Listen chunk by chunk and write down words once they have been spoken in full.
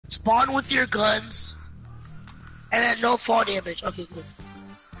Spawn with your guns. And then no fall damage. Okay, cool.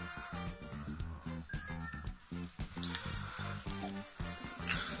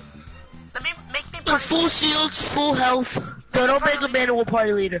 Make me party full leader. shields, full health. No, don't make a manual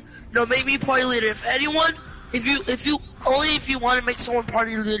party leader. No, make me party leader. If anyone, if you only if you want to make someone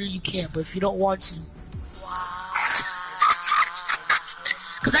party leader, you can. But if you don't want to. Wow.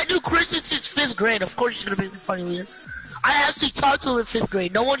 Cause I knew Christian since 5th grade. Of course, he's gonna make me party leader. I actually talked to him in 5th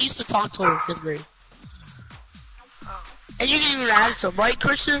grade. No one used to talk to him in 5th grade. Oh. And you didn't even ask him, right,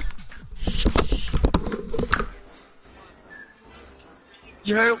 Christian?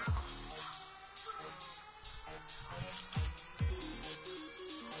 You heard him?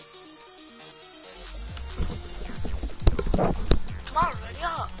 Come on, ready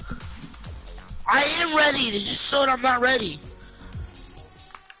up. I am ready. They just showed I'm not ready.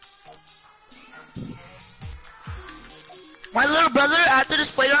 My little brother, after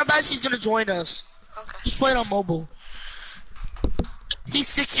this playground match, he's gonna join us. Okay. He's playing on mobile. He's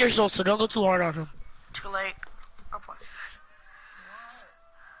 6 years old, so don't go too hard on him. Too late. I'll play.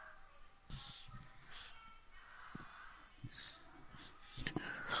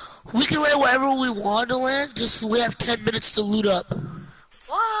 We can land wherever we want to land, just we have 10 minutes to loot up.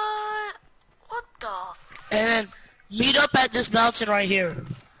 What? What the? And then meet up at this mountain right here.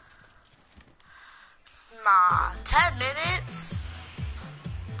 Nah, 10 minutes?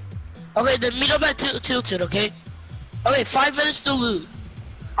 Okay, then meet up at Tilted, okay? Okay, 5 minutes to loot.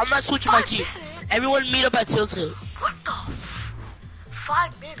 I'm not switching my 5 team. minutes? Everyone meet up at Tilted. What the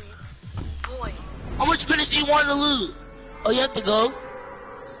 5 minutes? Boy. How much minutes do you want to loot? Oh, you have to go?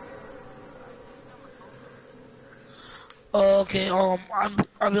 Oh, okay, I'll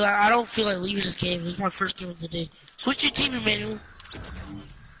be like, I don't feel like leaving this game. This is my first game of the day. Switch your team, Emmanuel.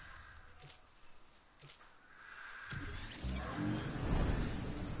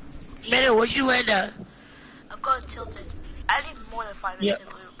 Emmanuel, where'd you land at? I'm going tilted. I need more than 5 minutes in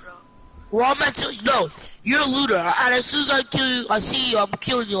loot, bro. Well, I'm at Tilted. No, you're a looter. And as soon as I kill you, I see you, I'm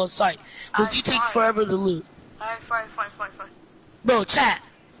killing you on sight. Because you take forever to loot. Alright, fine. Bro, chat.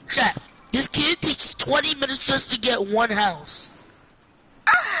 This kid takes 20 minutes just to get one house.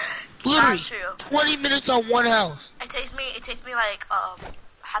 Literally, Not true. 20 minutes on one house. It takes me like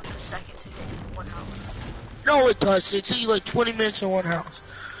half a second to get one house. No, it does. It takes you like 20 minutes on one house.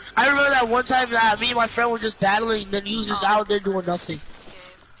 I remember that one time that me and my friend were just battling, and then you was just out there doing nothing. Okay.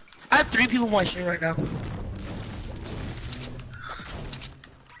 I have 3 people on my stream right now.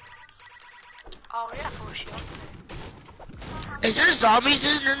 Oh yeah, for sure. Is there zombies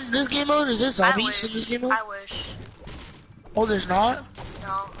in this game mode? Is there zombies in this game mode? I wish. Oh, there's not?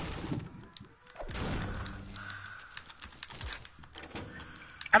 No.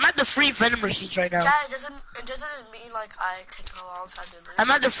 I'm at the free venom machines right now. Chad, it doesn't mean like I take a long time to loot.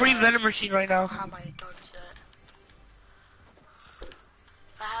 I'm at the free venom machine right now. How am I done yet?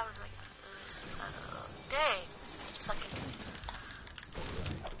 If I haven't like this, dang, sucking.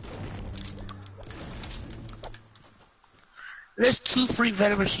 There's 2 free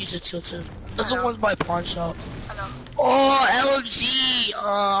venom machines at Tilted. Those are the ones by Pawn Shop. I know. Oh, LMG!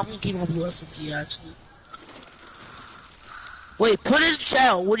 I'm gonna keep on blue SMG actually. Wait, put in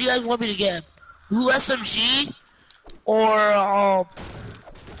chat. What do you guys want me to get? Blue SMG or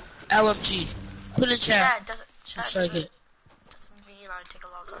LMG? Put in chat. Chad Should I doesn't get? mean I take a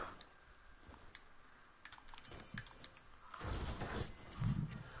long time.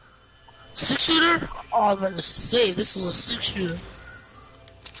 Six shooter? Oh, I'm gonna save. This is a 6-shooter.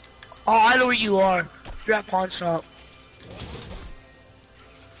 Oh, I know where you are. You're at Pawn Shop.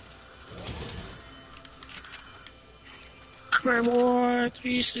 Come here, boy.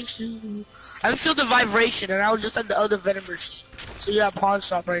 362. I feel the vibration, and I was just at the other venom machine. So you're at Pawn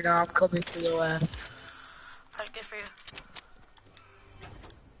Shop right now. I'm coming for your ass. Alright, good for you.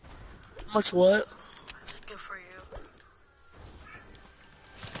 How much what? Good for you.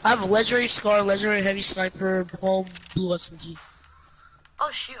 I have a legendary scar, legendary heavy sniper, home, blue SMG.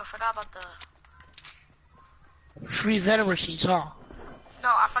 Oh shoot, I forgot about the... Free venom machines, huh? No,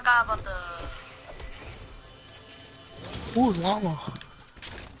 I forgot about the... Ooh, llama.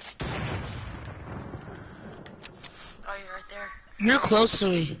 Oh, you're right there. You're close to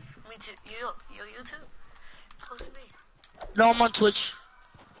me. Me too. You too. Close to me. No, I'm on Twitch.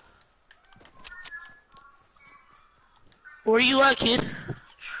 Where you at, kid?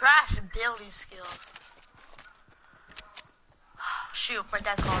 Trash building skills. Shoot, my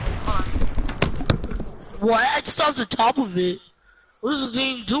dad's calling me. Hold on. What? I just off the top of it. What is this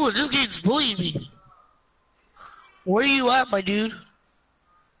game doing? This game's bullying me. Where you at, my dude?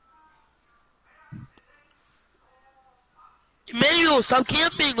 Emmanuel, stop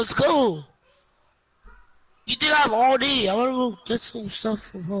camping. Let's go. You did have all day. I wanna go get some stuff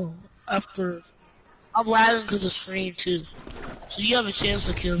from home after. I'm lagging because of stream too, so you have a chance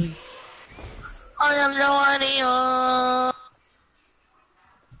to kill me. I have no idea.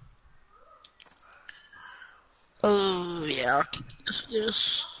 Oh yeah, I'll keep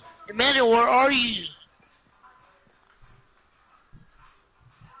this. Emmanuel, where are you?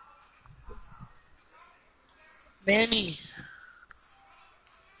 Manny.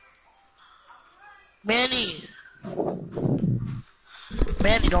 Manny.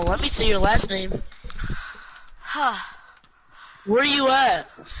 Manny, don't let me say your last name. Huh. Where are you at?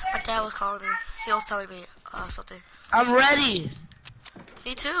 My dad was calling me. He was telling me something. I'm ready.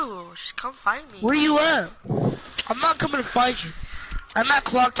 Me too. Just come find me. Where you at? I'm not coming to find you. I'm at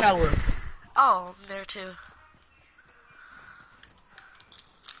Clock Tower. Oh, I'm there too.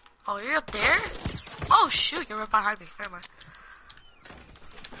 Oh, you're up there? Oh shoot, you're right behind me. Never mind.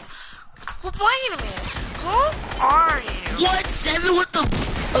 Well, wait a minute. Who are you? What? 7 with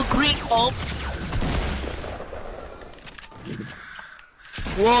a green pump?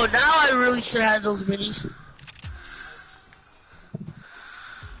 Whoa, now I really should have those minis.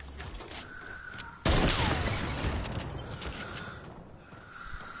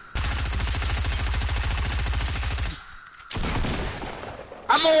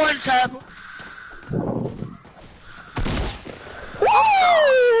 I'm a one tap.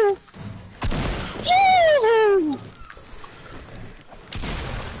 Woo! Woo!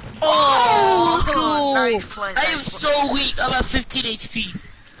 Oh, let's go. Nice play. I am so weak. I'm at 15 HP.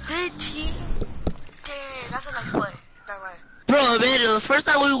 15? Dang, that's a nice play. Not lying. Bro, man, the first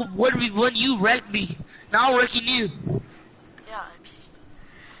time we won, you wrecked me. Now I'm wrecking you. Yeah.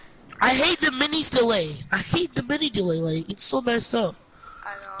 I hate the minis delay. I hate the mini delay. Like, it's so messed up.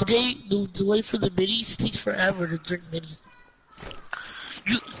 I know. Today, the delay for the minis takes forever to drink minis.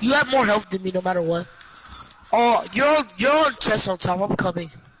 You have more health than me no matter what. Oh, you're on chest on top. I'm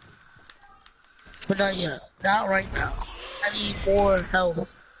coming. But not yet. Not right now. I need more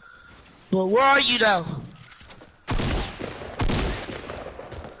health. But where are you now?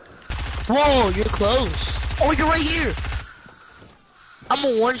 Whoa, you're close. Oh, you're right here. I'm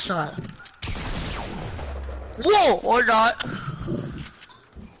a one shot. Whoa, or not.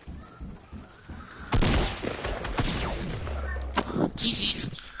 GG's.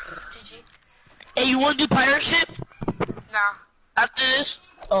 GG. Hey, you wanna do pirate ship? Nah. After this?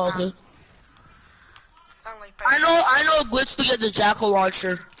 Oh, okay. I don't like I know a glitch to get the jackal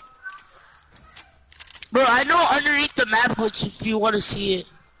launcher. Bro, I know underneath the map glitch if you wanna see it.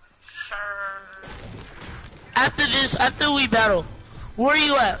 Sure. After this, after we battle, where are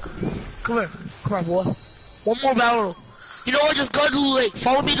you at? Come here. Come on, boy. One more battle. You know what? Just go to Loot Lake.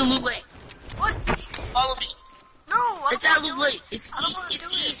 Follow me to Loot Lake. What? Follow me. No, I It's don't at wanna Loot do it. Lake. It's I don't wanna do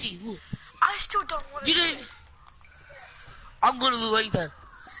it. easy. Look. I still don't want to You do didn't. it. I'm going to Loot Lake then.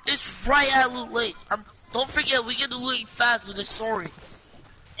 It's right at Loot Lake. Don't forget, we get to Loot Lake fast with the story.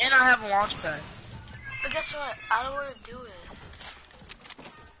 And I have a launch pad. But guess what? I don't want to do it.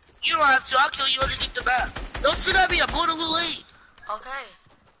 You don't have to. I'll kill you underneath the map. Don't shoot at me. I'm going to Loot Lake. Okay.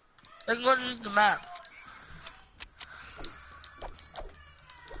 I can go underneath the map.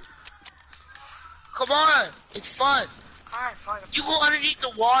 Come on. It's fun. Alright, fine. You go underneath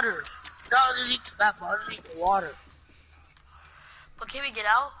the water. Not underneath the map, but underneath the water. But can we get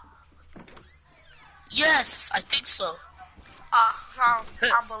out? Yes, I think so. I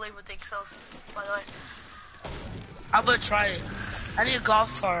don't believe in think so, by the way. I'm gonna try it. I need a golf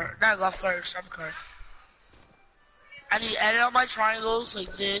cart. Not a golf cart, a shop cart. I need to edit out my triangles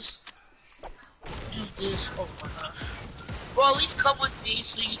like this. Do this. Oh my gosh. Well, at least come with me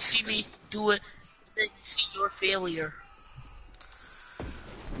so you can see me do it. And then you see your failure.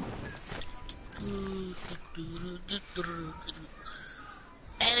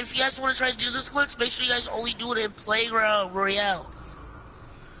 And if you guys want to try to do this glitch, make sure you guys only do it in Playground Royale.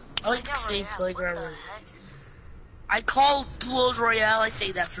 I like to say Playground Royale. I call Duos Royale, I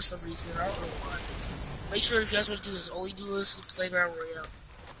say that for some reason, I don't know why. Make sure if you guys want to do this, only do this in Playground Royale.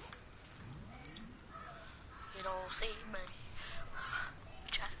 You don't see me.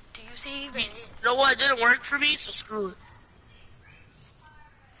 Chat, do you see me? You know what, it didn't work for me, so screw it.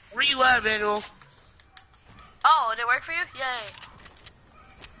 Where you at, Manuel? Oh, did it work for you? Yay.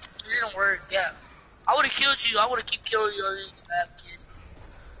 It didn't work, yeah. I would've killed you, I would've keep killing you underneath the map, kid.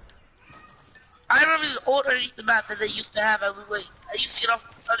 I remember this old underneath the map that they used to have at Loot Lake. I used to get off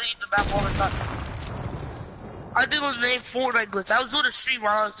underneath the map all the time. I think it was named Fortnite Glitch. I was doing a stream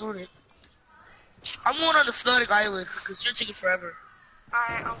while I was doing it. I'm going on the flooding island, because you're taking forever.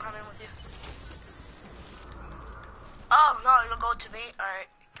 Alright, I'm coming with you. Oh, no, you'll go to me? Alright,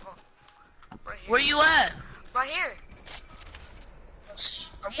 come on. Right here. Where you at? Right here. Let's see.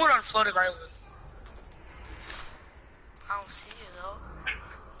 I'm more on floating island. I don't see you, though.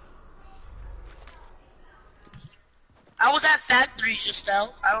 I was at factory just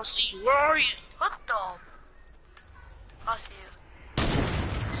now. I don't see you. Where are you? What the? I see you.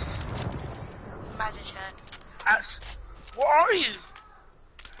 Imagine chat. Where are you?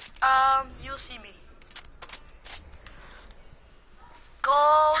 You'll see me.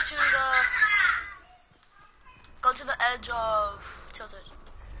 Go to the edge of Tilted.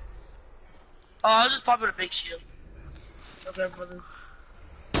 Oh, I'll just pop in a big shield. Okay, brother.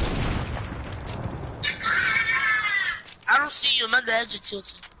 I don't see you. I'm at the edge of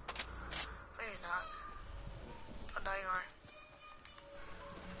Tilted. No, you're not. Oh, no, you are.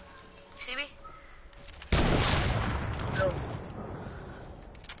 You see me? No.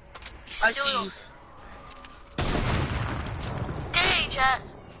 I see you. Dang, chat.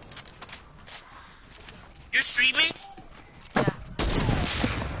 You're streaming? Yeah.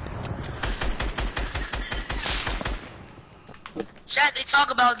 Chat, they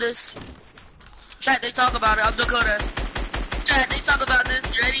talk about this. Chat, they talk about it. I'm Dakota. Chat, they talk about this.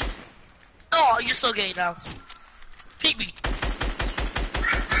 You ready? Oh, you're so gay now. Peek me.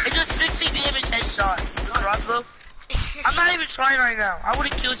 It just 60 damage headshot. The crossbow. I'm not even trying right now. I would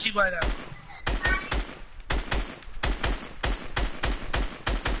have killed you by now.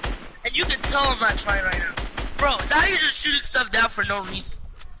 And you can tell I'm not trying right now. Bro, now you're just shooting stuff down for no reason.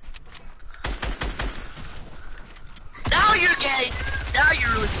 Now you're gay. Now you're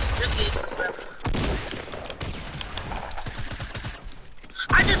really gay. You're gay.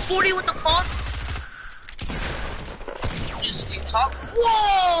 I did 40 with the pump. Just keep talking.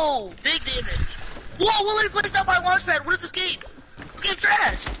 Whoa! Big damage. Whoa, well, let me put this down my launch pad. What is this game? This game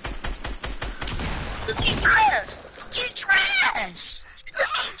trash. This game trash. This game trash. This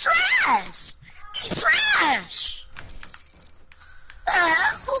game trash. This game trash. The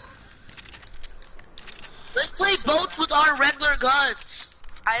hell? Let's play boats with our regular guns.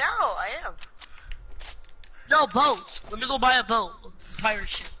 I know, I am. No, boats. Let me go buy a boat. Pirate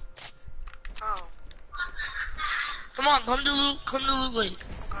ship. Oh. Come on, come to Loot Lake.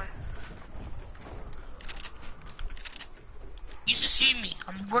 Okay. You should see me.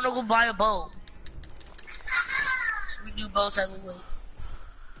 I'm gonna go buy a boat. So we do boats at Loot Lake.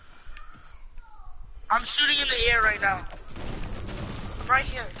 I'm shooting in the air right now. I'm right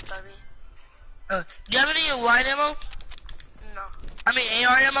here, dummy. Do you have any light ammo? No. I mean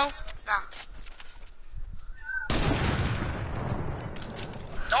AR ammo? Nah.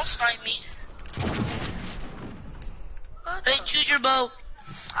 Don't snipe me. What Hey, the? choose your boat.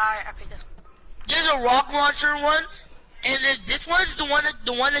 Alright, I picked this one. There's a rock launcher one, and then this one's the one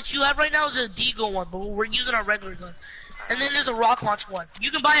that you have right now is a Deagle one, but we're using our regular guns. And then there's a rock launch one.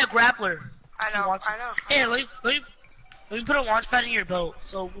 You can buy a grappler. I know, I know. Here, let me put a launch pad in your boat,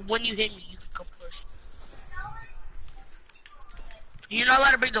 so when you hit me, you can come push. You're not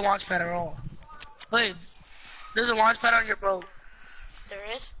allowed to bring the launch pad at all. Wait, there's a launch pad on your boat. There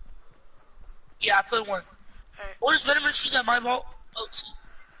is? Yeah, I put one. Alright. Oh, there's venom machines at my boat. Oh, see.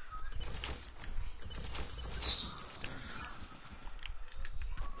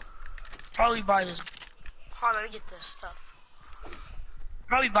 Probably buy this. Hold on, let me get this stuff.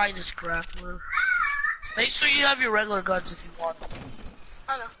 Probably buy this grappler. Make sure you have your regular guns if you want.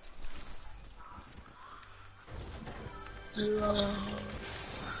 I know.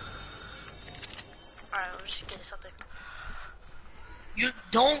 Alright, let's just get something. You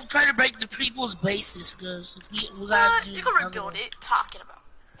don't try to break the people's bases, cause we gotta do. You can rebuild it. Talking about.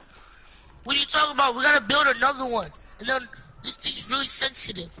 What are you talking about? We gotta build another one, and then this thing's really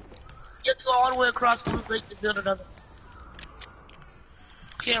sensitive. You have to go all the way across the lake to build another.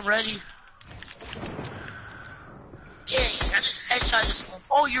 Okay, I'm ready. Dang, I just headshot this one.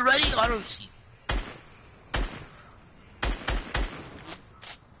 Oh, you ready? I don't see.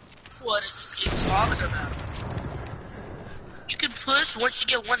 What is this game talking about? You can push once you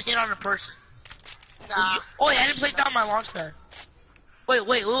get one hit on a person. Nah. So oh, wait, I didn't place down my launch pad.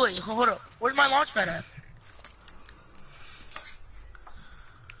 Wait, hold up. Where's my launch pad at?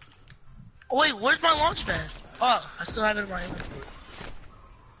 Oh, wait, where's my launch pad? Oh, I still have it in my inventory.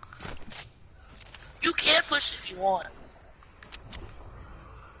 You can push if you want.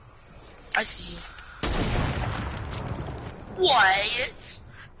 I see you. What?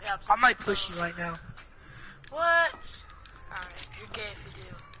 Yeah, I might push you right now. what? Alright, you're gay if you do.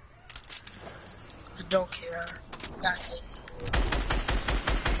 I don't care. Not gay.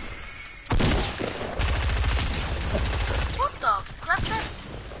 What the? Grab that?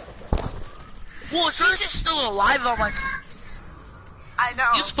 Whoa, Shirley's still alive on my screen. I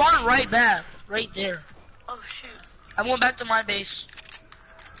know. You spawned right back. Right there. Oh, shoot. I'm going back to my base.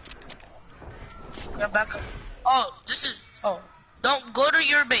 Come back up. Oh, this is... Oh. Don't go to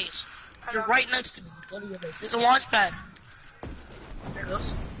your base. You're right next to me. Go to your base. There's a launch pad. There it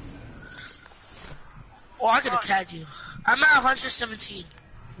goes. Oh, I could have tagged you. I'm at 117.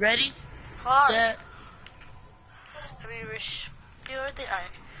 Ready? Hold on. Set. Let me rush. You everything?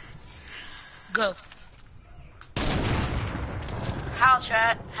 Alright. Go. How,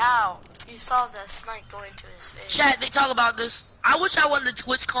 chat? How? You saw the snipe going to his face. Chat, they talk about this. I wish I won the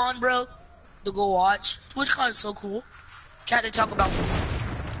TwitchCon, bro. To go watch. TwitchCon is so cool. Chat, they talk about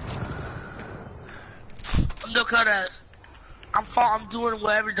Dakota. I'm doing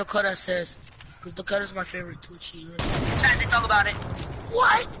whatever Dakota says. Because Dakota's my favorite Twitch user. Chat, they talk about it.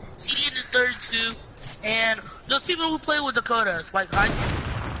 What? CD in the 32. And those people who play with Dakotas. Like, I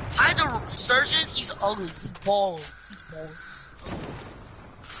the surgeon, he's ugly. He's bald. He's bald.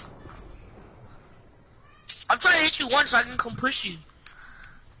 I'm trying to hit you once so I can come push you.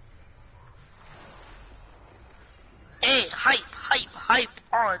 Hey, hype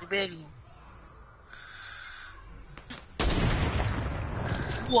on, baby.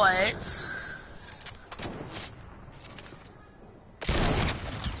 What?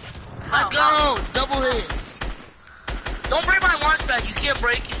 Let's go! Double hits. Don't break my launch pad, you can't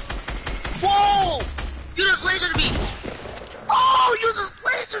break it. Whoa! You just lasered me! Oh, you just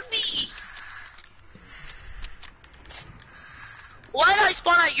lasered me! Why did I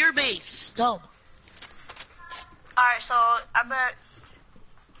spawn at your base? This is dumb. Alright, so I'm at...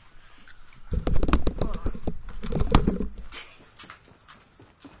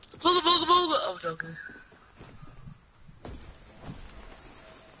 Booga booga booga! Oh, joking.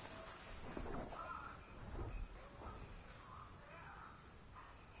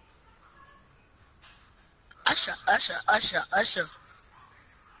 Usher.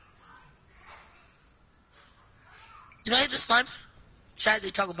 Did I hit this time? Chat, they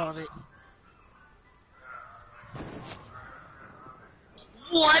talk about it.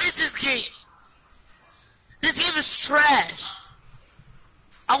 What is this game? This game is trash.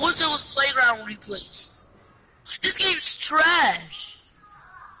 I wish it was Playground replays. This game's trash.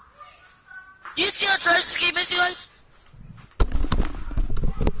 You see how trash this game is, you guys?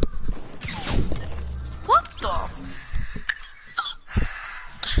 What the?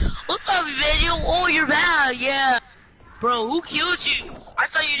 What's up, Emmanuel? Oh, you're back, yeah. Bro, who killed you? I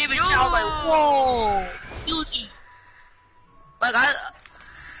saw you didn't even tell. I was like, whoa, who killed you? Like,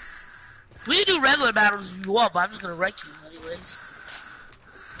 we can do regular battles if you want, but I'm just gonna wreck you anyways.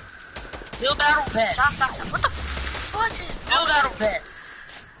 Build battle pet. Stop. What the fuck is... Build battle pet.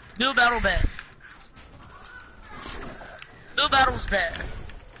 Build battle pet. Build battle's pet.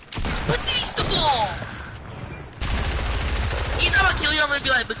 Batista Bomb! He's not gonna kill you, I'm gonna be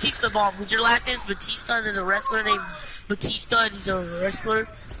like Batista Bomb. Because your last name's Batista and there's a wrestler named Batista and he's a wrestler.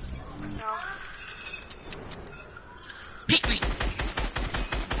 No. Pick me.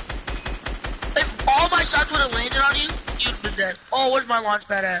 If all my shots would have landed on you, you'd have been dead. Oh, where's my launch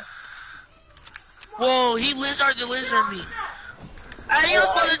pad at? Whoa, he lizard me. Adios,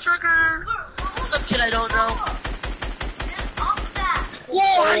 mother trucker. Some kid I don't know.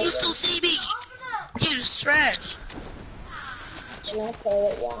 Whoa, how do you still see me? You're just trash. What?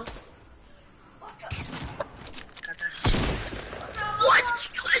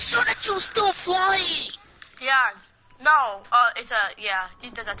 I saw that you were still flying. Yeah. No. It's a... Yeah,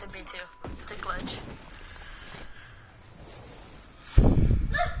 you did that to me too. It's a glitch.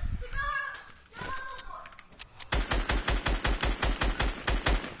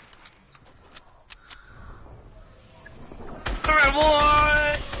 Alright,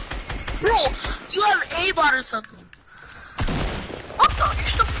 boy. Bro, you have A-bot or something. What the? You're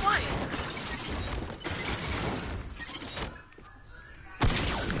still flying.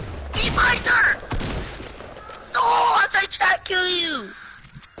 Eat my dirt! No, I tried to kill you.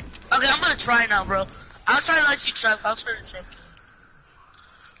 Okay, I'm gonna try now, bro. I'll try to let you trap. I'll try to trap you.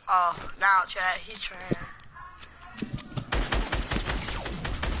 Oh, now, chat. He's trying.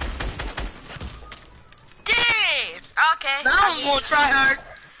 Dude! Okay. Now I'm gonna try hard.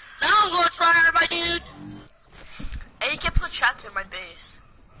 My dude. And you can put traps in my base.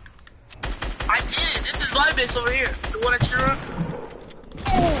 I did. This is my base over here. The one at your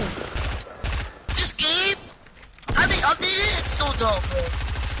Oh! This game? How they updated it? It's so dumb,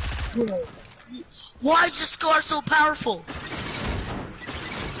 bro. Why is this scar so powerful?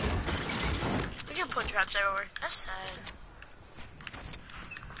 We can put traps everywhere. That's sad.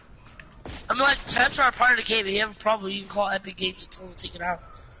 I mean, like, traps are a part of the game. If you have a problem, you can call Epic Games and tell them to take it out.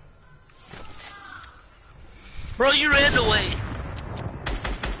 Bro, you ran away.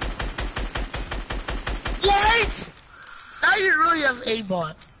 What? Now you really have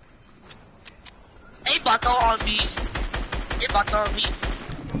aimbot. Aimbot on me. Aimbot on me.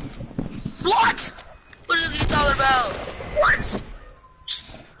 What? What are you talking about? What?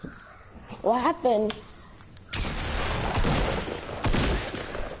 What happened?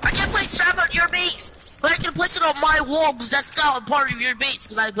 I can't place trap on your base, but I can place it on my wall because that's not a part of your base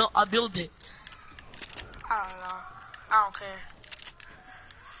because I built it. I don't know. I don't care.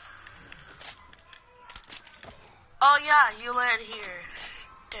 Oh yeah, you land here.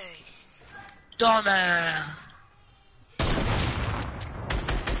 Dang. Dumbass.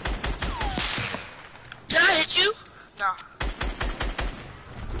 Did I hit you? No.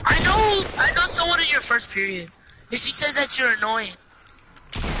 I know someone in your first period, and she says that you're annoying.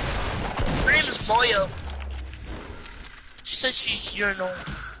 Her name is Moyo. She said you're annoying.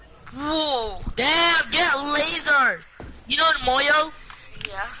 Whoa. Damn, get laser. You know Moyo?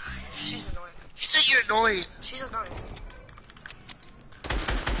 Yeah. She's annoying. She said you're annoying. She's annoying.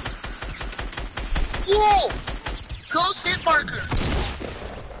 Whoa! Ghost hit marker.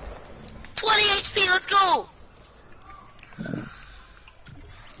 20 HP, let's go!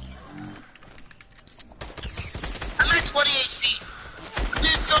 I'm at 20 HP. I'm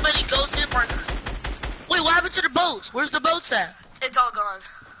doing so many ghost hit markers. Wait, what happened to the boats? Where's the boats at? It's all gone.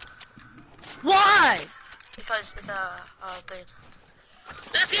 Why? Because it's a thing.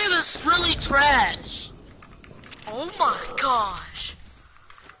 This game is really trash. Oh my gosh.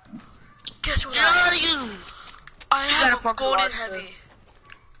 Guess what? Johnny, I have a fucking golden watch heavy.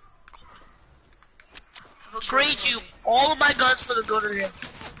 trade you all of my guns for the golden heavy.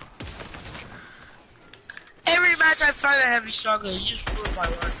 Every match I find a heavy shotgun, you just ruin my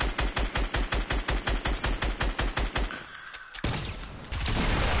life.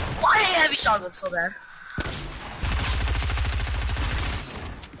 Why I hate heavy shotguns so bad?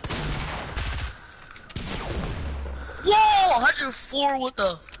 Whoa! 104 with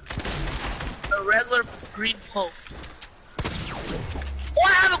a regular green poke. Oh,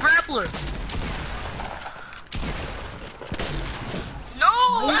 I have a grappler.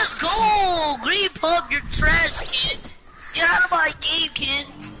 No! Let's go! Green pump, you're trash, kid. Get out of my game, kid.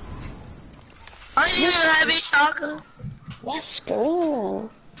 I didn't even have any shotguns. Let's go.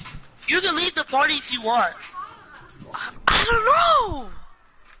 You can leave the party if you want. I don't know!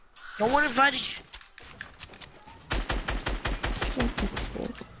 No one invited you.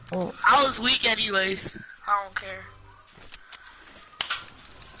 Oh. I was weak anyways. I don't care.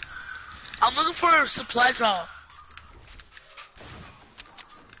 I'm looking for a supply drop.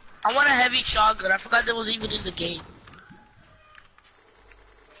 I want a heavy shotgun. I forgot that was even in the game.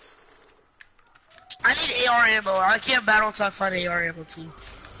 I need AR ammo. I can't battle until I find AR ammo too.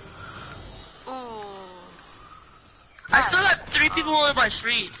 Ooh. I still got 3 people in my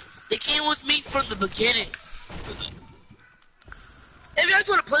street. They came with me from the beginning. If you guys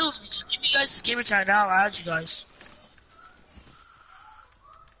want to play with me, just give me guys gamer time now. I'll add you guys.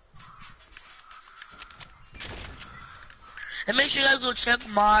 And make sure you guys go check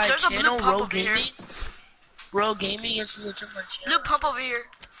my There's a channel, blue pump Rogue over here. Gaming. Rogue Gaming, and so go check my channel. Blue pump over here.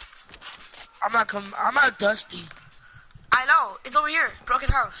 I'm not coming. I'm not Dusty. I know. It's over here. Broken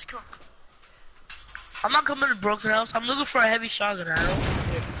house. Come on. I'm not coming to Broken House. I'm looking for a heavy shotgun. I don't.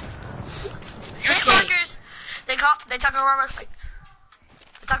 Hit Okay. markers. They talk around us like.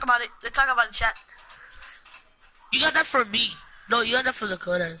 They talk about it. They talk about it, chat. You got that for me. No, you got that for the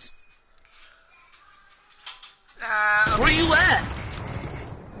Kodas. Okay. Where you at?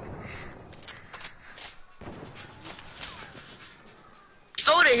 If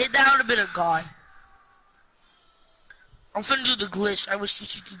I would've hit that, I would've been a god. I'm finna do the glitch. I would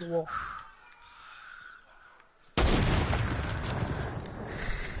shoot you through the wall.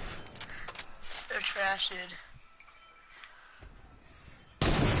 They're trash, dude.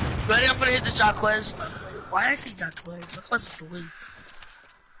 Ready? I'm gonna hit the Jacquez. Why did I say Jacquez? Jacquez is the win.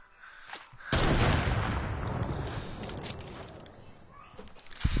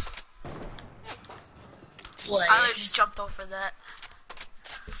 What? I like just jumped over that.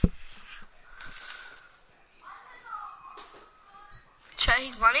 Chat,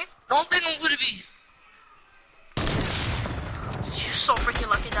 he's running. Don't think I'm gonna be. You're so freaking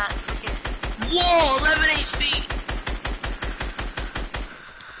lucky that freaking. Whoa, 11 HP.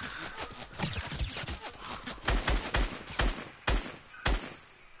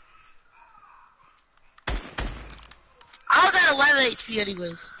 I was at 11 HP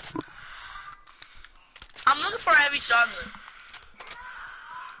anyways. I'm looking for a heavy shotgun.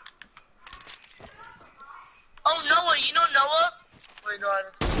 Oh, Noah, you know Noah? Wait, no, I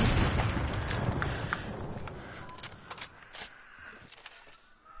don't.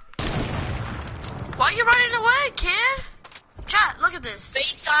 Why are you running away, kid? Chat, look at this.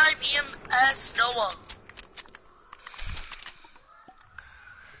 FaceTime EMS Noah.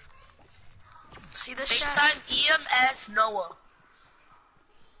 See this, chat? FaceTime EMS Noah.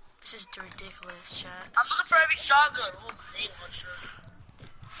 This is ridiculous, chat. I'm looking for every shotgun. Oh, dang, I'm sure.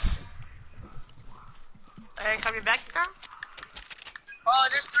 Alright, coming back now? Oh,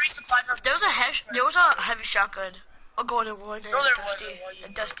 there's 3 supply drops. There was a heavy shotgun. A golden one and No, there Dusty. wasn't.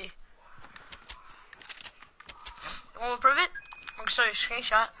 And Dusty. You want to prove it? I'm gonna show you a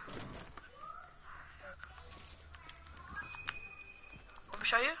screenshot. Want me to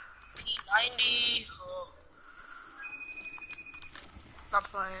show you? P90. Oh. Not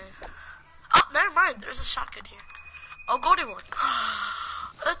playing. Oh, never mind. There's a shotgun here. Oh, golden one.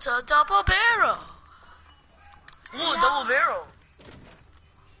 It's a double barrel. Ooh, Yeah. double barrel.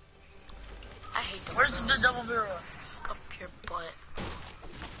 I hate double Where's barrels. the double barrel? Up your butt.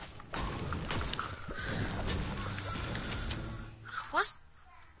 What's...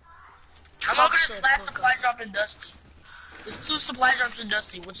 I'm over Toxic this last Pokemon. supply drop in Dusty. There's 2 supply drops in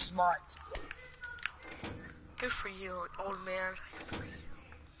Dusty, which is mine. Good for you, old man.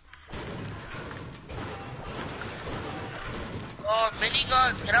 Oh,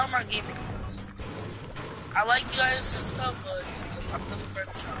 miniguns. Get out of my gaming. I like you guys and stuff, but I'm looking for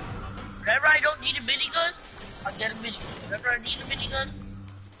a shot. Whenever I don't need a minigun, I get a minigun. Whenever I need a minigun,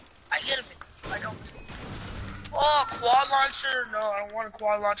 I get a minigun. I don't. Oh, quad launcher? No, I don't want a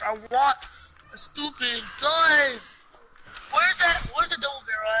quad launcher. I want a stupid gun. Where's that? Where's the double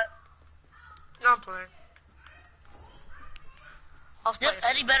barrel at? Not playing. I'll play Yep,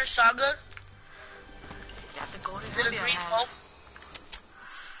 any better shotgun? You have the golden. Is it a Maybe I green have. pump?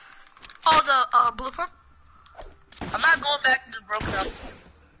 Oh, the blue pump? I'm not going back to the broken house.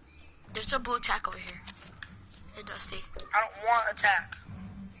 There's a blue tack over here. Hey, Dusty. I don't want attack.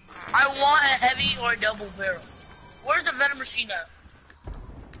 I want a heavy or a double barrel. Where's the venom machine at?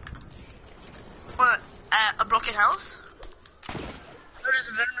 What? At a broken house? There's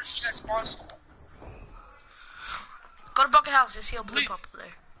a venom machine that spawns. Go to broken house. You see a blue Wait. pump there.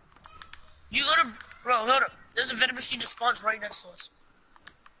 You go to, bro, hold up. There's a venom machine that spawns right next to us.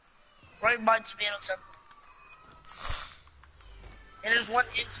 Right by Tomato Temple. And there's one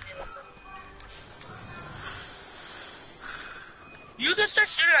in Tomato Temple. You can start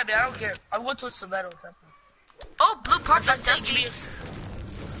shooting at me, I don't care. I went to a Tomato Temple. Oh, blue pump That's and like Dusty.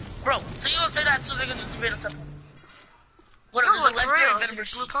 Bro, so you gonna say that as soon as I go to the Tomato Temple? What, No, there's like a for legendary real. venom There's a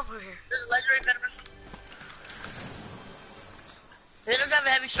machine. blue pump over here. There's a legendary venom machine. If it doesn't have a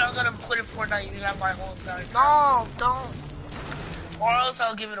heavy shotgun, I'm quitting Fortnite. You can have my whole side. No, don't. Or else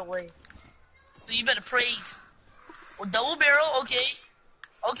I'll give it away. So you better praise. Well, double barrel, okay.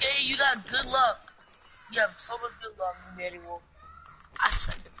 Okay, you got good luck. You have so much good luck, Manuel. I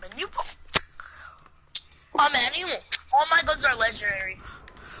said the menu. Oh, Manuel. All my guns are legendary.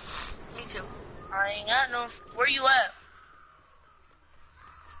 Me too. I ain't got no. Where you at?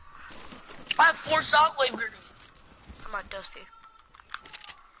 I have 4 shockwave grenades. I'm at Dusty.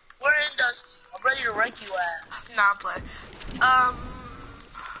 Where in Dusty? I'm ready to wreck you at. Nah, I'm playing.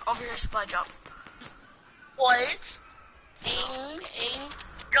 Over here, supply drop. What? Ing.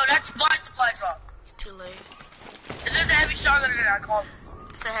 No, that's my supply drop. Too late. And there's a heavy shotgun in there, I called.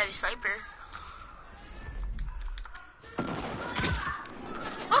 It's a heavy sniper.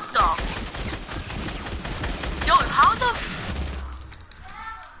 What the? Yo, how the?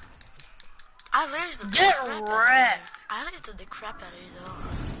 I lasered the Get crap out of you. wrecked. I lasered the crap out of you though.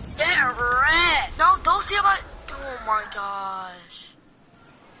 Get wrecked. No, don't see my. Oh my gosh.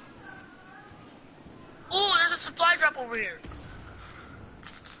 Ooh, there's a supply drop over here.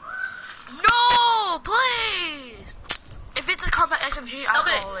 No, please. If it's a combat SMG, I'll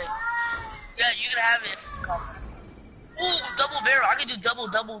Okay. call it. Yeah, you can have it if it's combat. Ooh, double barrel. I can do double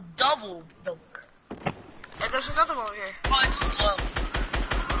barrel. And there's another one over here. Oh, it's slow.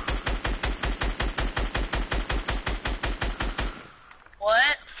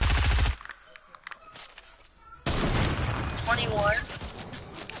 What? 21.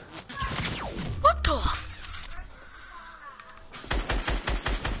 What the?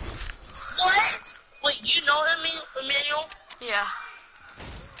 What? Wait, you know him, Emmanuel? Yeah.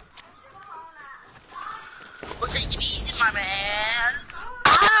 We'll take it easy, my man.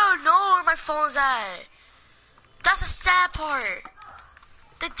 I don't know where my phone's at. That's the sad part.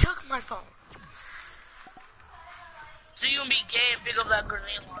 They took my phone. So you can be gay and pick up that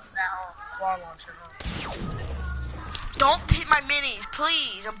grenade launcher now. Car launcher, huh? Don't take my minis,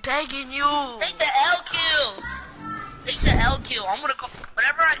 please. I'm begging you. Take the L kill. Take the L kill. I'm gonna go.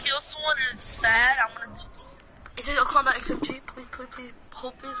 Whenever I kill someone and it's sad, I'm gonna do. Is it a combat SMG? Please, please, please.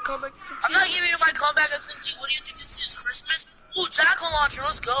 Hope it's combat SMG. I'm not giving you my combat SMG. What do you think this is, Christmas? Ooh, jackal launcher,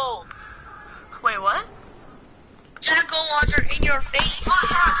 let's go. Wait, what? Jackal launcher in your face. Oh,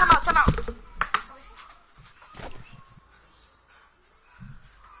 time out, time out.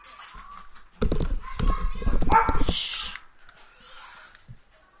 Shh.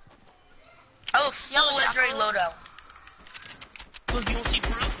 I have a full legendary loadout. Look, you won't see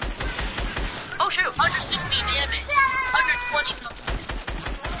proof? Oh, shoot. 116 damage. 120 something.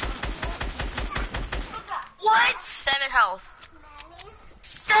 What? 7 health.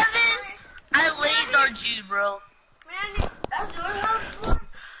 7? I lasered you, bro.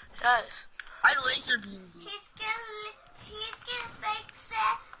 Yes. I lasered you, dude.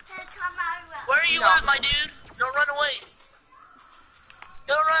 Where are you at, my dude? Don't run away.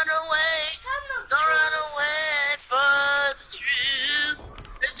 Don't run away. Don't run away for the truth.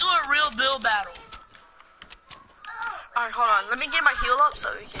 Let's do a real build battle. Alright, hold on. Let me get my heal up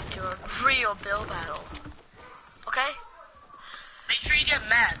so we can do a real build battle. Okay? Make sure you get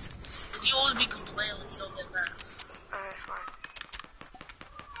mats. Because you always be complaining when you don't get mats. Alright, fine.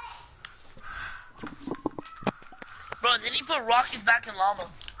 Bro, then he put Rockies back in llama.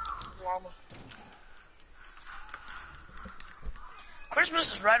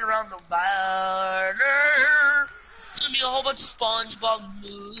 Christmas is right around the corner. It's gonna be a whole bunch of SpongeBob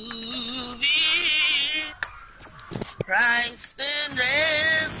movies. Rice and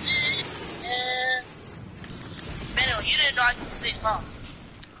Ramsey. Man, you didn't know I could sing, huh?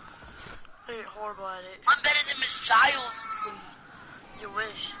 You're horrible at it. I'm better than Miss Giles at singing. You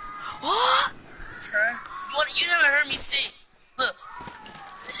wish. What? Sure. You never heard me sing. Look.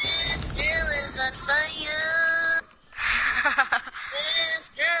 This girl is on fire. This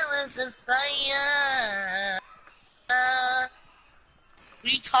girl is on fire. What are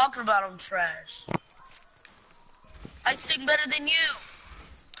you talking about? I'm trash. I sing better than you.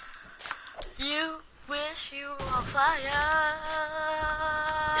 You wish you were on fire.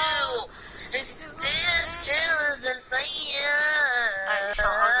 Ew. This girl is on fire. Alright, you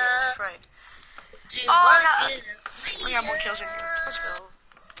sound ugly as frick. Oh, We got more kills in here. Let's go.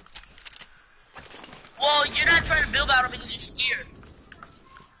 Well, you're not trying to build battle because you're scared.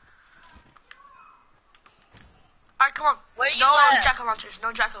 Alright, come on. Where you no at? jackal launchers.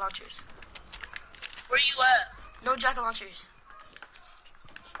 No jackal launchers. Where you at? No jackal launchers.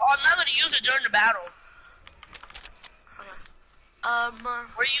 Oh, I'm not gonna use it during the battle. Okay.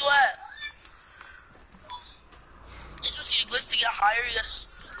 Where you at? You just see the glitch to get higher, you gotta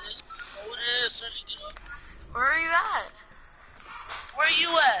do this. Hold it as soon as you get up. Where are you at? Where are you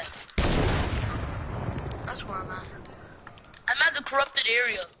at? That's where I'm at. I'm at the corrupted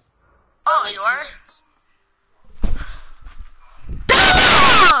area. Oh, you are?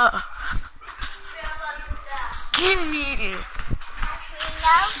 Give me!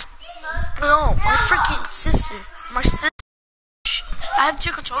 No, my freaking sister. My sister. I have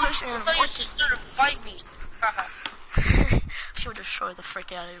 2 controllers and Tell your sister to fight me. she will destroy the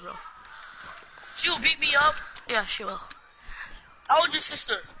frick out of you, bro. She will beat me up. Yeah, she will. How old's your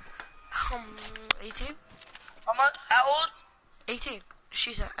sister? 18? How old? 18.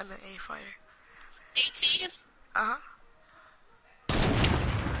 She's an MMA fighter. 18? Uh-huh.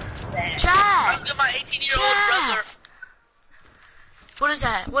 Chad! I'll get my 18-year-old brother. What is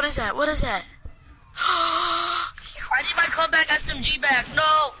that? What is that? What is that? I need my comeback SMG back.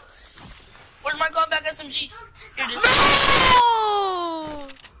 No! Where's my comeback SMG? Here it is. No!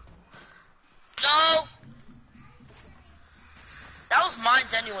 No! That was mine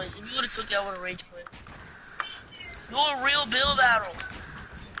anyways. If you would have took it, I would have rage quit. Do a real build battle.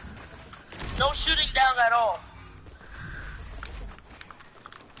 No shooting down at all.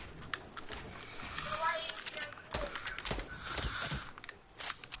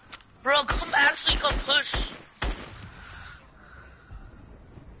 Bro, come push.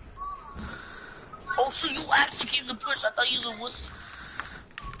 Oh, so you actually came to push. I thought you was a wussy.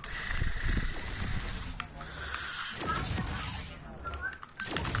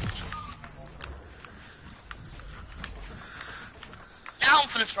 Now I'm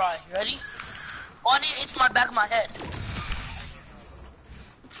finna try. You ready? Oh, I need to itch my back of my head.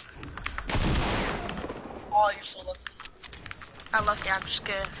 Oh, you're so lucky. Not lucky, I'm just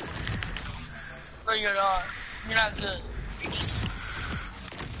good. No, you're not. You're not good. You're decent.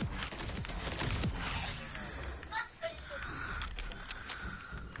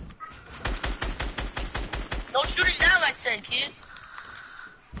 No shooting down, I said, kid.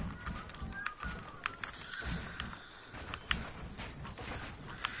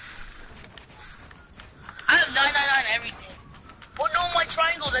 I have 999 everything. Oh no, my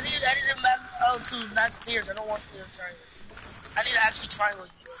triangles. I needed them back. Oh, to not stairs. I don't want stairs triangle. I need to actually triangle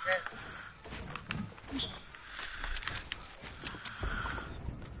you, okay?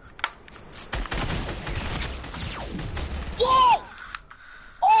 Whoa!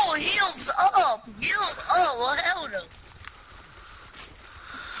 Oh, heals up! Heals up! Well, hell no.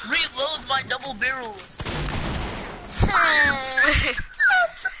 Reloads my double barrels.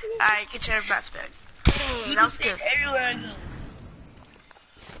 Alright, get your mats back. Dang, that was good. Everywhere I go.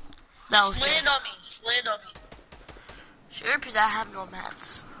 That was Just land on me. Just land on me. Sure, because I have no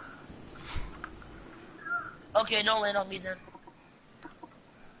mats. Okay, don't land on me then.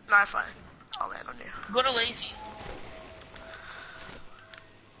 Not fine. I'll land on you. Go to lazy.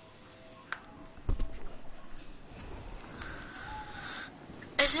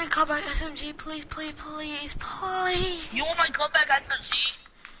 Is it comeback SMG? Please, please, please, please. You want my comeback SMG?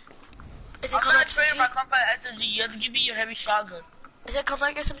 Is it I'm comeback not trading my SMG? comeback SMG. You have to give me your heavy shotgun. Is it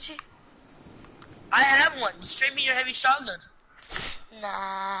comeback SMG? I have one. Just trade me your heavy shotgun.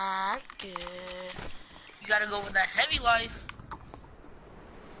 Nah, I'm good. You gotta go with that heavy life.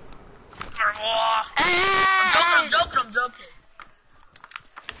 Hey! I'm joking.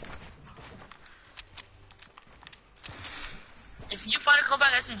 If you find a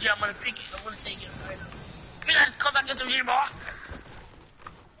comeback SMG, I'm gonna pick it. I'm gonna take it right now. Give me that comeback SMG, boy.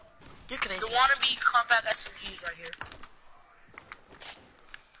 You're crazy. The wannabe comeback SMGs right here.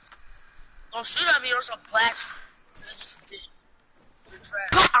 Don't shoot at me or else I'll blast you. I just did. You're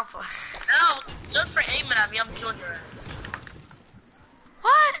trash. Alpha. No, just for aiming at me, I'm killing your ass.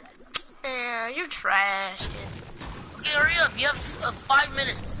 What? Yeah, you're trash, kid. Okay, hurry up. You have 5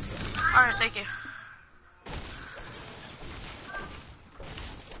 minutes. Alright, thank you.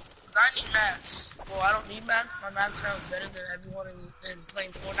 I need maps. Well, I don't need maps. My map sounds better than everyone in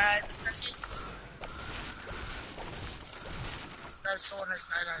playing Fortnite this second. That someone has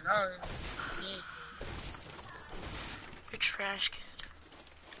 999. Yeah. You're trash, kid.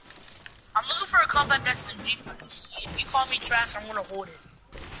 I'm looking for a combat SMG for this. If you call me trash, I'm gonna hold it.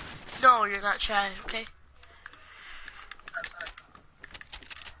 No, you're not trash, okay? That's right.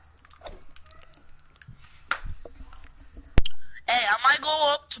 Hey, I might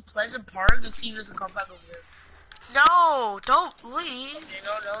go up to Pleasant Park and see if there's a comeback over there. No, don't leave. Okay,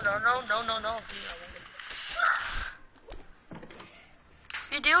 no.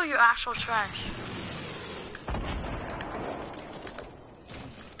 If you do, you're actual trash.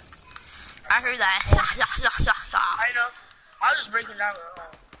 I heard that. I know. I was just breaking down the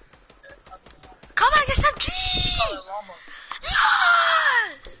Come back, SMG! call it llama.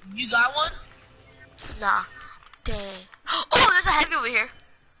 Yes! You got one? Nah. Dang. Oh, there's a heavy over here.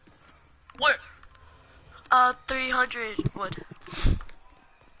 Where? 300 wood.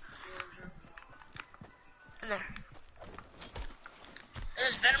 In there.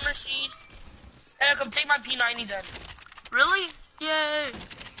 There's venom machine. Hey, come take my P90 then. Really? Yay.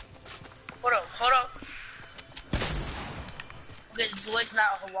 Hold up. Okay, this delay's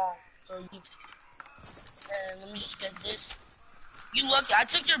not long, so you can take it. And let me just get this. You lucky. I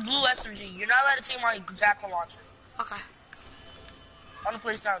took your blue SMG. You're not allowed to take my Jackal launcher. Okay. I'm gonna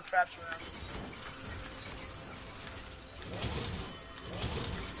place down traps around.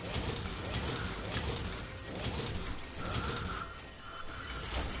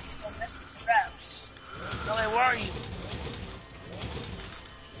 Don't mess with the traps. Okay, where are you?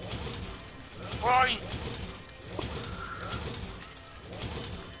 Where are you?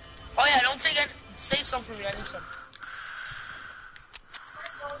 Oh yeah, don't take it. Save some for me. I need some.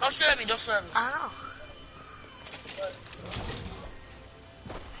 Don't shoot at me. I know.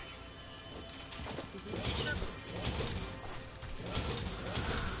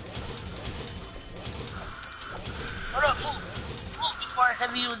 Hold up, move before I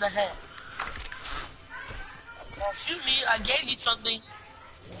heavy you in the head. Don't shoot me. I gave you something.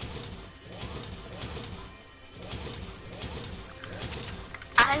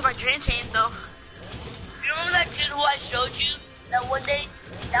 I have my dream team though. You remember that kid who I showed you that one day?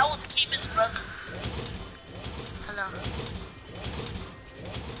 That was Keeman's brother. I know.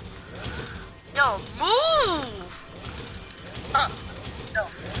 Yo, move! Huh. No.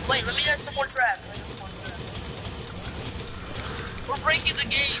 Wait, let me get some more traps. We're breaking the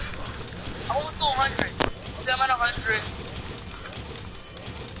game. I'm almost to 100. Okay, I'm at 100.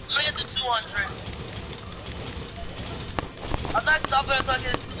 Let me get to 200. I'm not stopping until I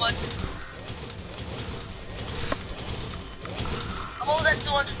get to 200. I'm almost at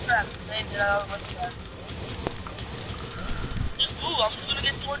 200 traps. Maybe I don't know what's that. Just move. I'm just gonna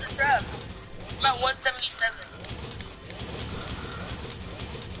get 200 traps. I'm at 177.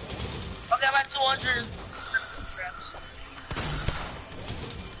 Okay, I'm at 200 traps.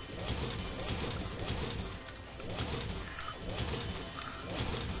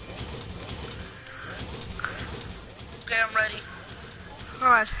 Okay, I'm ready.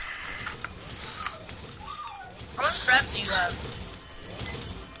 Alright. How much straps do you have?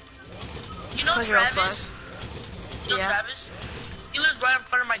 You know 105. Travis? You know Yeah. Travis? He lives right in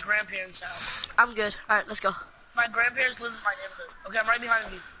front of my grandparents' house. I'm good. Alright, let's go. My grandparents live in my neighborhood. Okay, I'm right behind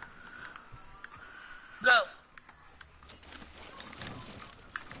you. Go.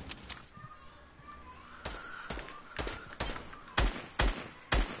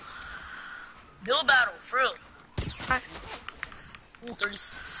 Build battle, for real. Alright. Ooh,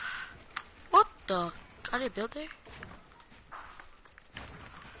 36. What the? How do you build there?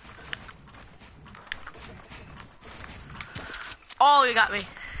 Oh, you got me.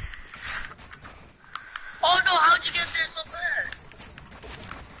 Oh no, how'd you get there so fast?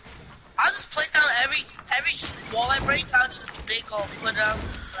 I just place down every wall I break, I'll just make a put down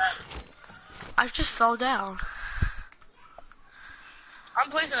trap. I just fell down. I'm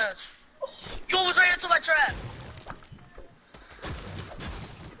placing a you almost ran into my trap.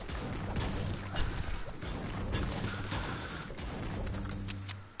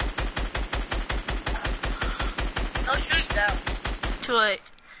 No shooting down. Too late.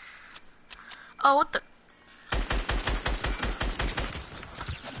 Oh, what the?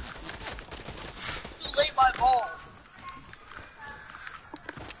 Too late, my ball.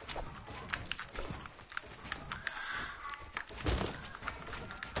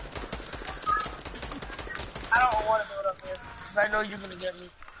 I don't want to build up here because I know you're gonna get me.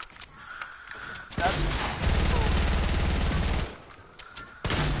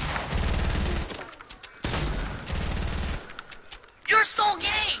 You're so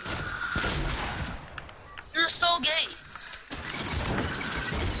gay. You're so gay.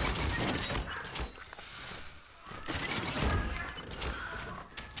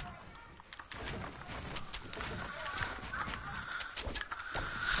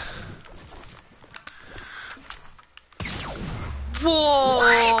 Whoa!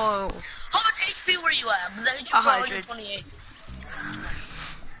 What? How much HP were you at? But then you got 100. 128.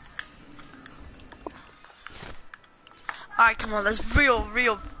 Alright, come on, let's real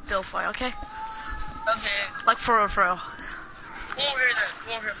build fight, okay? Okay. Like for real, for real. Come over here then.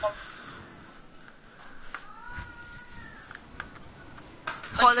 Come over here. Follow me.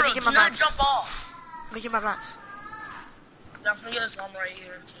 Hold on, Like, let me bro, get do my not mats. jump off. Let me get my mats. I'm gonna get this armor right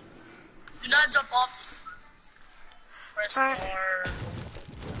here too. Do not jump off this time. Press Alright. R.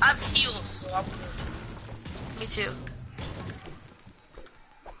 I have heals, so I'm good. Me too.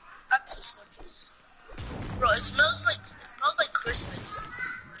 I have 2 switches. Bro, it smells like Christmas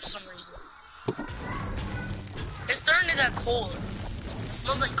for some reason. It's starting to get cold. It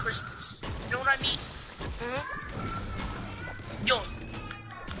smells like Christmas. You know what I mean? Mm-hmm. Yo,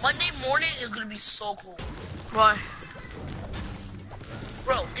 Monday morning is gonna be so cool. Why?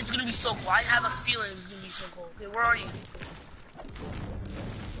 Bro, it's gonna be so cool. I have a feeling it's gonna be so cool. Okay, where are you?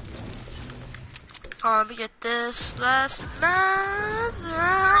 Let me get this last match.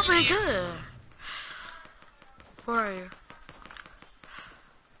 I'll be good. Where are you?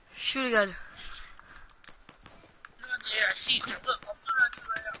 Shoot again. Yeah, I see you. Look, I'm coming at you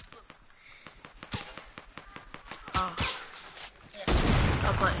right now. Look. Oh. Yeah.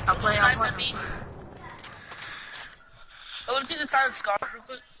 I'll play. Snipe at me. Oh, let me take the silent scar real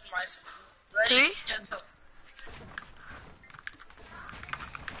quick. My section. Ready? 3? Yeah, go.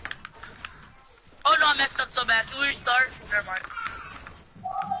 Oh no, I messed up so bad. Can we restart? Never mind.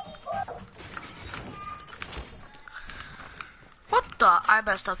 What the? I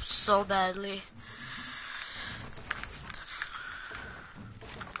messed up so badly.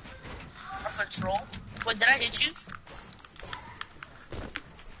 Off control. Wait, did I hit you?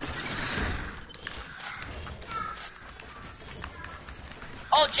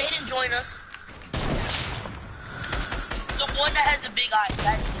 Oh, Jaden joined us. The one that has the big eyes,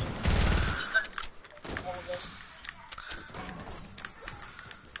 that's it. He's gonna be all of us.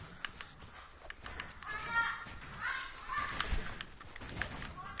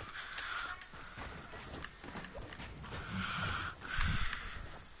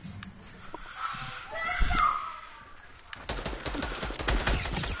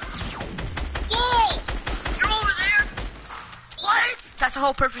 Whoa! You're over there? What? That's the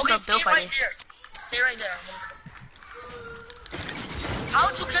whole purpose Okay, of stay build right fighting. there. Stay right there.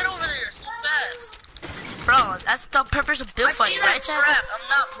 How'd you get over there so fast? Bro, that's the purpose of build I see fighting, that right? trap. I'm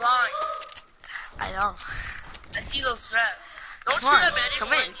not blind. I know. I see those traps. Don't Come shoot on, at me.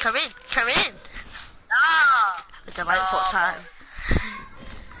 come in, come in, come in. Ah! A delightful No. time.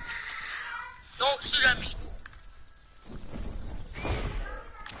 Don't shoot at me.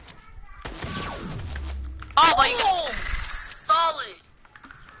 Oh my god. Solid.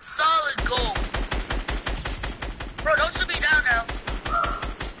 Solid goal. Bro, don't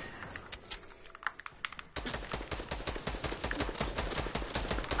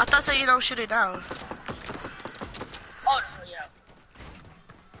let's say you don't shoot it down. Oh, no, yeah.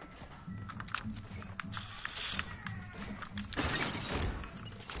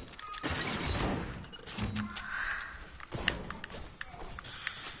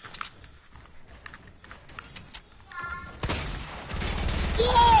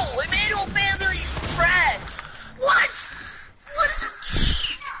 Whoa! Emmanuel family is trash! What? What is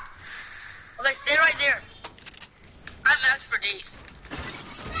this? Okay, stay right there. I'm asked for days.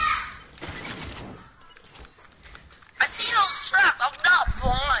 I see those traps. I'm not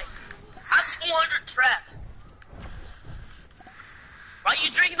blind. I'm 200 traps. Why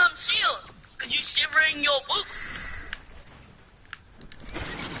you drinking them shield? Cause you shivering your boots.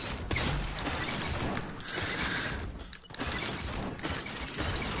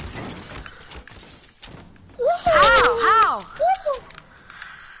 How? Woohoo!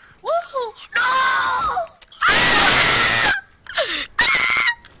 Woohoo! No! Ah!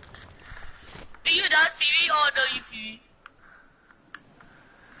 Do you not see me? Oh no, you see me.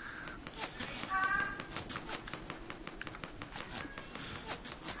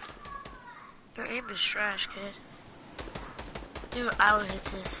 Your aim is trash, kid. Dude, I will hit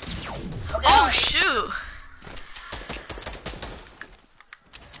this. Okay, Oh, shoot!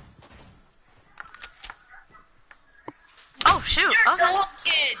 Oh, shoot. You're Okay. dumb,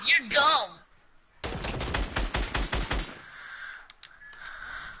 kid. You're dumb.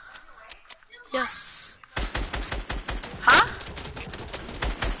 Yes. Huh?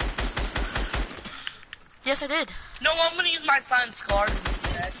 Yes, I did. No, I'm gonna use my silent scar to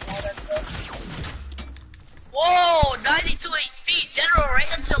attack and all that stuff. Whoa, 92 HP.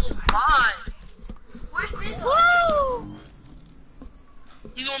 General-Randucho is mine. Where's me? Woo!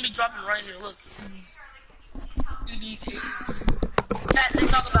 He's gonna be dropping right here. Look. Do these idiots. Chat, they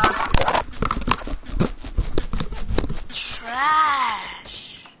talk about it.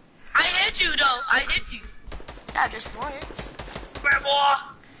 Trash. I hit you though. I hit you. Yeah, just once. Grandma.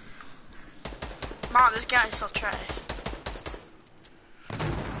 Mom, this guy is so trash.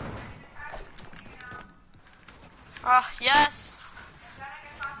 Yes.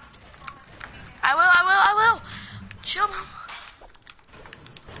 I will. Chill, Mom.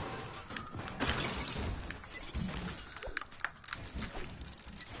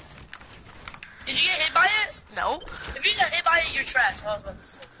 Did you get hit by it? No. If you got hit by it, you're trash. I was about to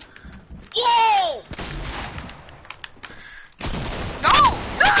say. Whoa! No!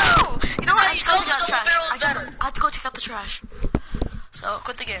 You know what? I have to go No, take out the the trash. barrel is I better. have to go take out the trash. So,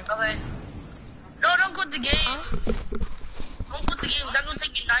 quit the game. Okay. No, don't quit the game. Huh? Don't quit the game. That's gonna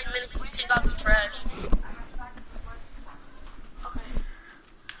take you 9 minutes to take out the trash. Okay.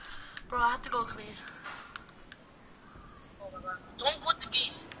 Bro, I have to go clean. Oh my god. Don't quit the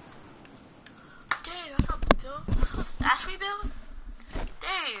game. Dang, that's how build. That's we build?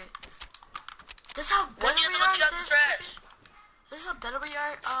 Dang. This how better When do you we have to are. take out the trash? This is how better we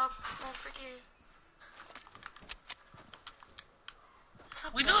are. Than freaking. This how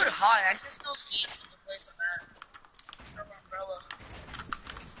We do better- it high. I can still see you in the place I'm at. From my umbrella.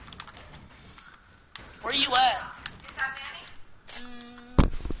 Where you at?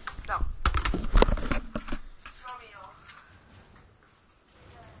 No.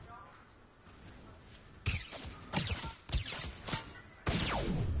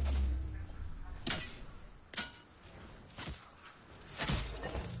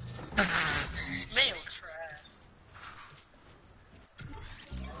 Mail trash.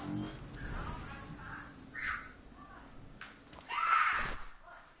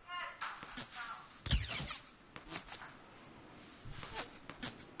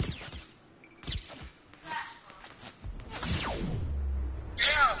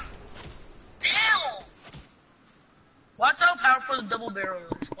 Damn! Watch how powerful the double barrel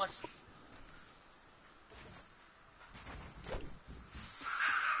is. Watch this.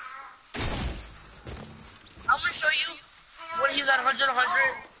 I'm gonna show you when he's at 100, how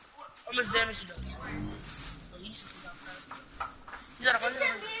much damage he does. At least he's at 100.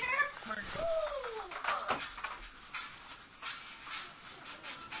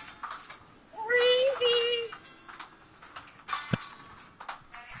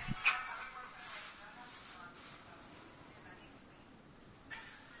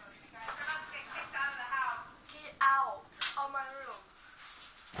 Get out of my room.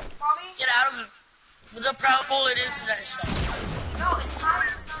 Mommy? Get out of it. Look how powerful it is in that shot. No, it's time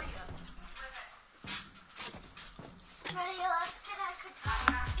to study it.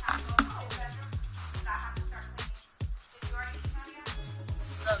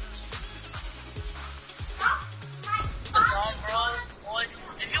 Come on, bro. Boy,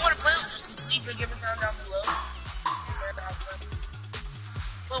 if you want to play, just leave the given time down below.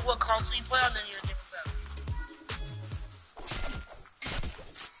 But what console you play on, then you're a gamer tag.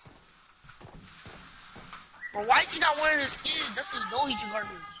 But why is he not wearing his skin? That's his no heat garbage.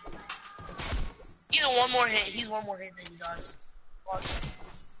 He's one more hit. He's one more hit than he does. Watch.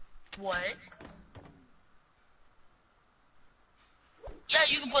 What? Yeah,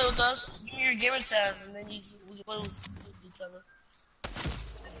 you can play with us. Give me your gamer tag, and then we can play with each other.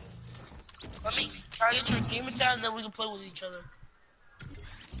 Let me try to get your gamer tag, and then we can play with each other.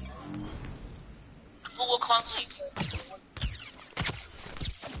 But what console you play?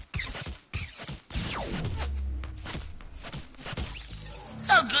 That's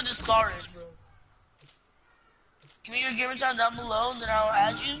how good this car is, bro. Give me your gamer tag down below, and then I'll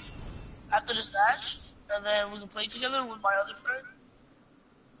add you after this match, and then we can play together with my other friend.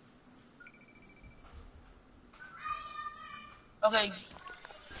 Okay,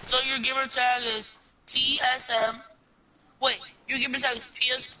 so your gamer tag is TSM. Wait, your gamer tag is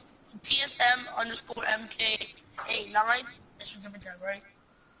TSM underscore MK89. That's your gamer tag, right?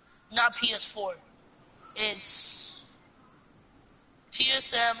 Not PS4. It's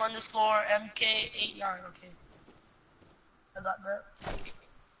TSM underscore MK89. Okay, I got that.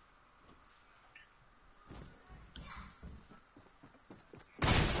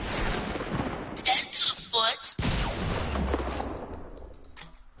 10 to the foot.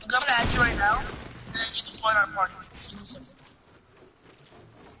 I'm gonna add you right now, and then you can join our party. See you soon.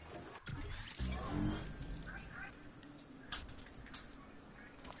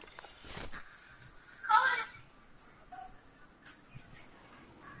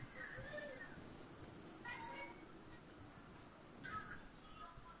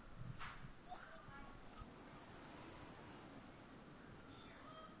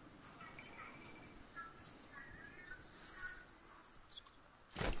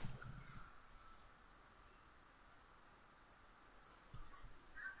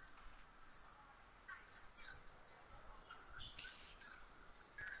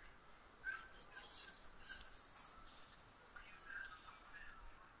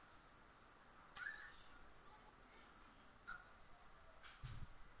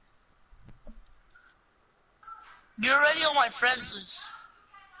 You're already on my friends list.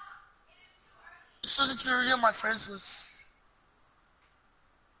 It shows that you're already on my friends list.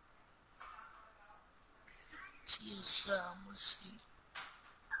 TSM, let's see.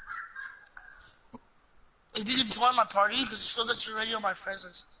 If you can join my party, because it shows that you're already on my friends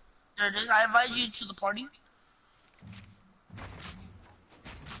list. There it is. I invite you to the party.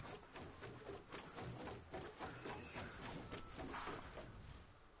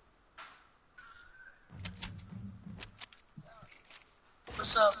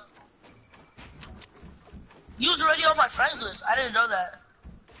 What's up? You was already on my friends list. I didn't know that.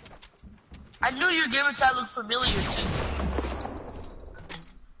 I knew your gamer tag looked familiar too.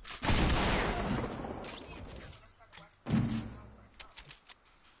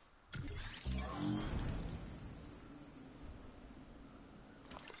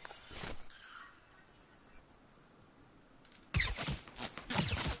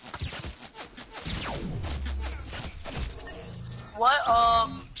 What?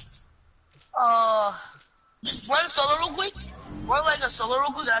 Just run solo real quick. Run like a solo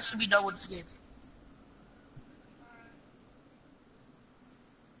real quick, and I should be done with this game.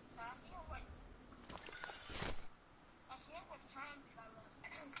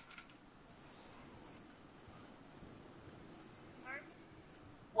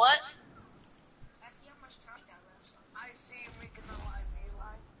 What? I see how much time I left. I see you making a live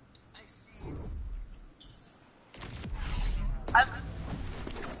live. I see you.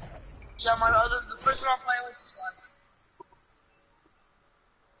 Yeah, the person I'm playing with is live.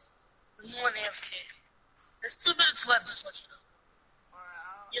 He went AFK. There's 2 minutes left, just let you know.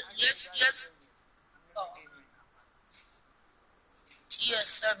 Yeah. Oh.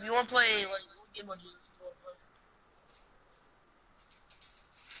 TSM, you wanna play, like, what game would you wanna play?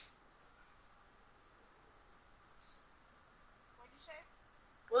 What'd you say?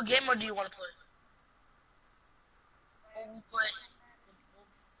 What game mode do you wanna play? When we play.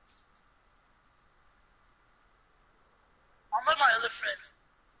 I'm with my other friend.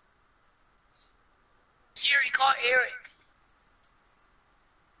 Siri, call Eric.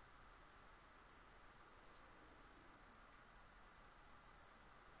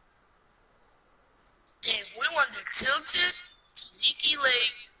 Damn, we went to Tilted, to Leaky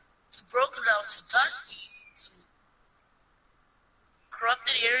Lake, to Broken House, to Dusty, to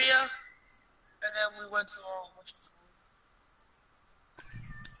Corrupted Area, and then we went to, what's it called?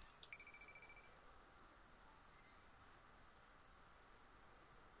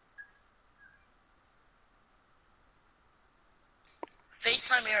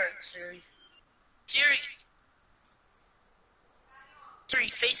 FaceTime Eric, Siri. Siri,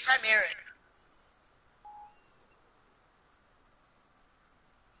 FaceTime Eric.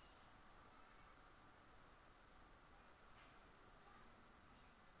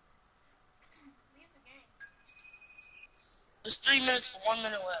 There's 3 minutes to 1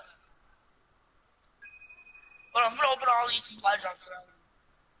 minute left. But I'm gonna open all these supply drops around.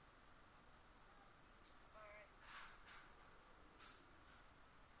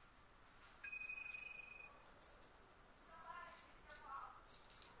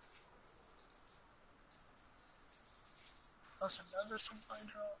 That's another supply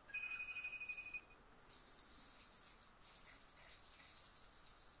drop.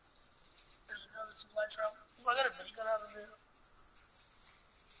 There's another supply drop. Oh, I got a minigun out of it.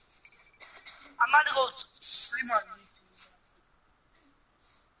 I'm about to go stream on YouTube.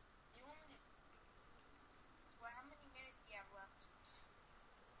 How many minutes do you have left?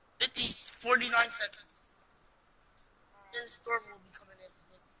 49 seconds. Then the storm will be coming in.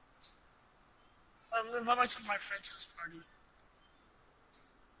 I'm gonna invite some of my friends to this party.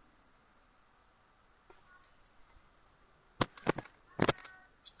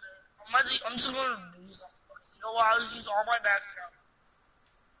 I'm just gonna use them. Okay, you know what? I'll just use all my max now.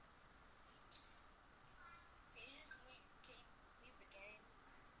 Can you leave the game?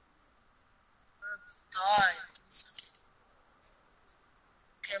 I'm gonna die.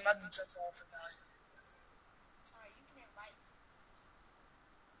 Okay, I'm about to jump off and die. Alright, you can invite me.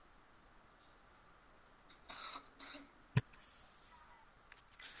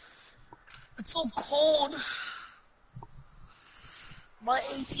 It's so cold. My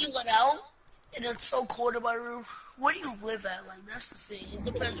AC went out, and it's so cold in my room. Where do you live at? Like, that's the thing. It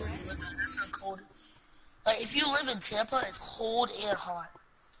depends where you live at. That's how cold. Like, if you live in Tampa, it's cold and hot.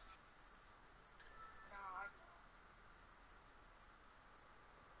 No, I don't.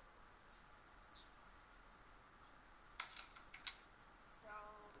 So,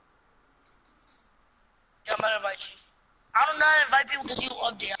 Yeah, I'm gonna invite you. I don't know how to invite people because you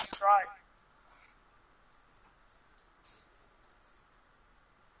update. I tried.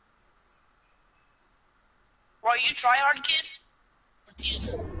 Well, are you try hard kid? Or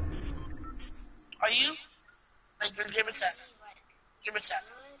teaser? Are you? Like, your gamer tag. Gamer tag.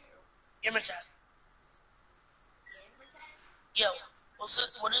 Gamer tag. Yo, what's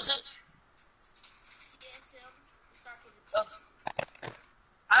it? What is it?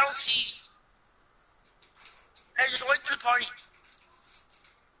 I don't see you. Hey, just wait for the party.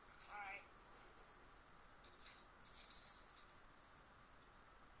 alright.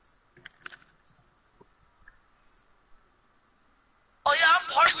 Oh yeah, I'm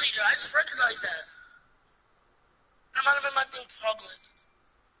party leader. I just recognized that. I'm not gonna make my thing public.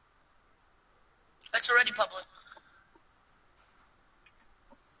 That's already public.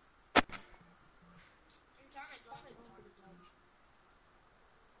 I'm trying to join the party though.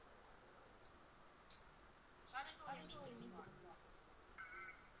 Try to join the party.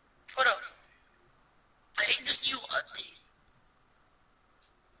 Hold up. I hate this new update.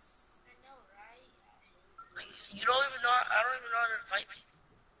 I know, right? Like, you don't even know. I don't even know how to invite people.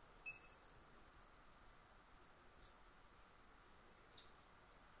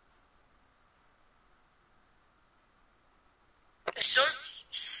 It shows.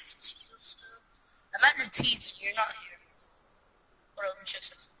 I'm at the teaser. You're not here. Hold up, let me check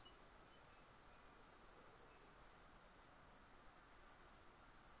something.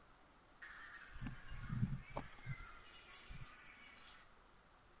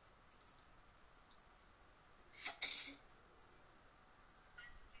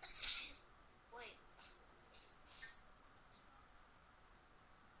 Wait.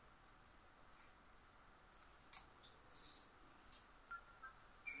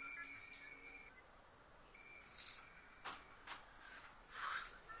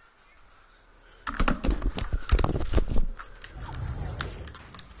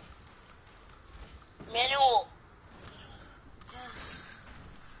 Emmanuel. Yes.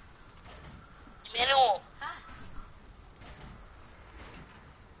 Emmanuel.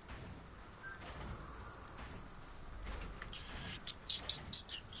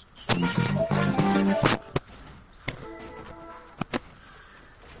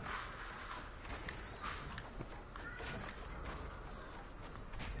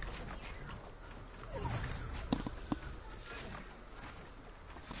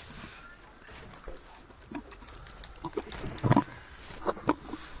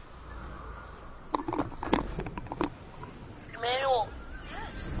 Emmanuel.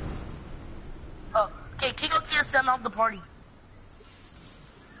 Yes. Oh, okay, kick out TSM out the party.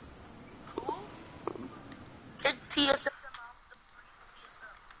 Who? Kick TSM out the party.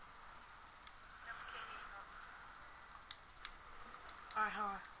 Alright,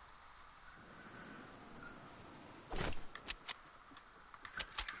 hold on.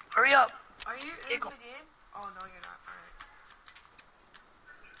 Hurry up. Are you in the game? Oh, no, you're not. Alright.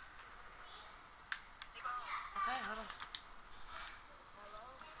 Okay, hold on.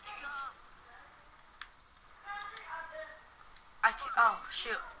 I can't. Oh,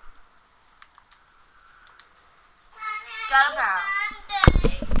 shoot. Got him now.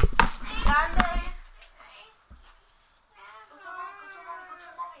 Sunday.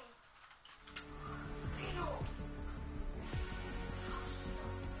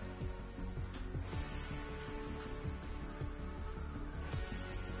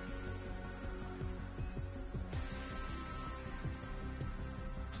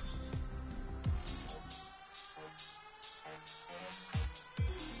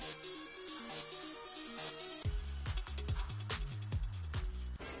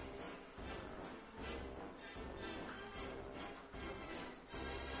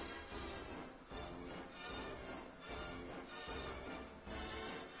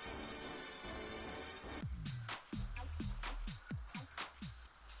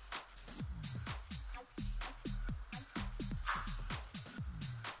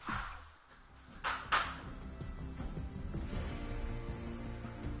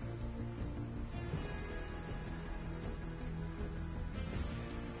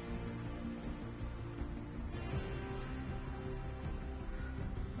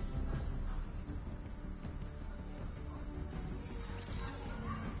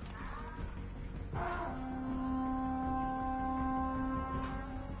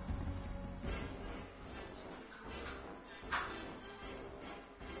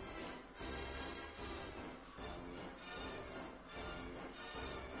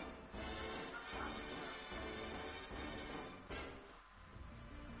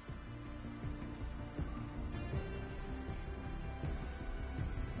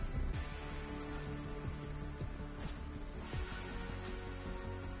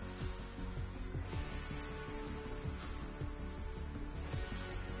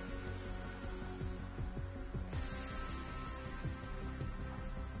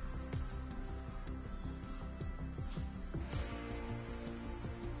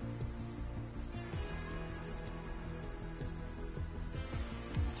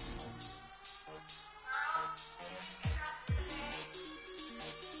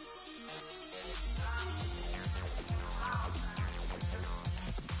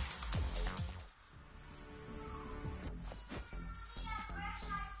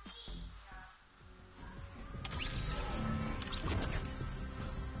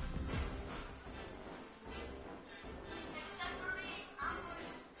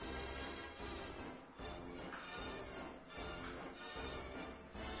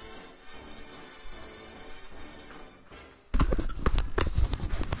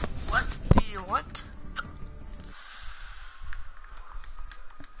 What?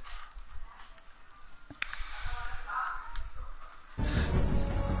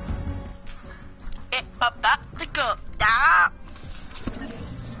 About to go down.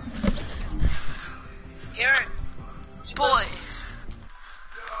 Aaron. Boy.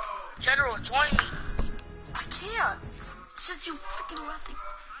 General, join me. I can't. Since you freaking left me.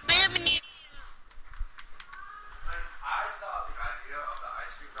 Spamming you. I thought the idea of the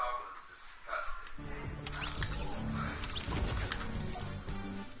ice cream dog was disgusting.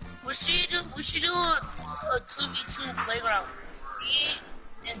 We should do a 2v2 playground. Me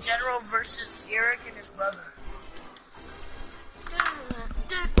and General versus Eric and his brother.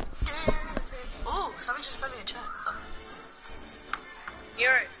 Oh, somebody just sent me a chat. Oh.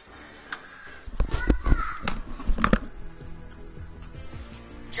 Eric.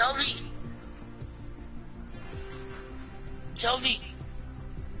 Jovi. You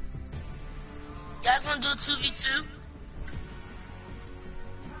guys wanna do a 2v2?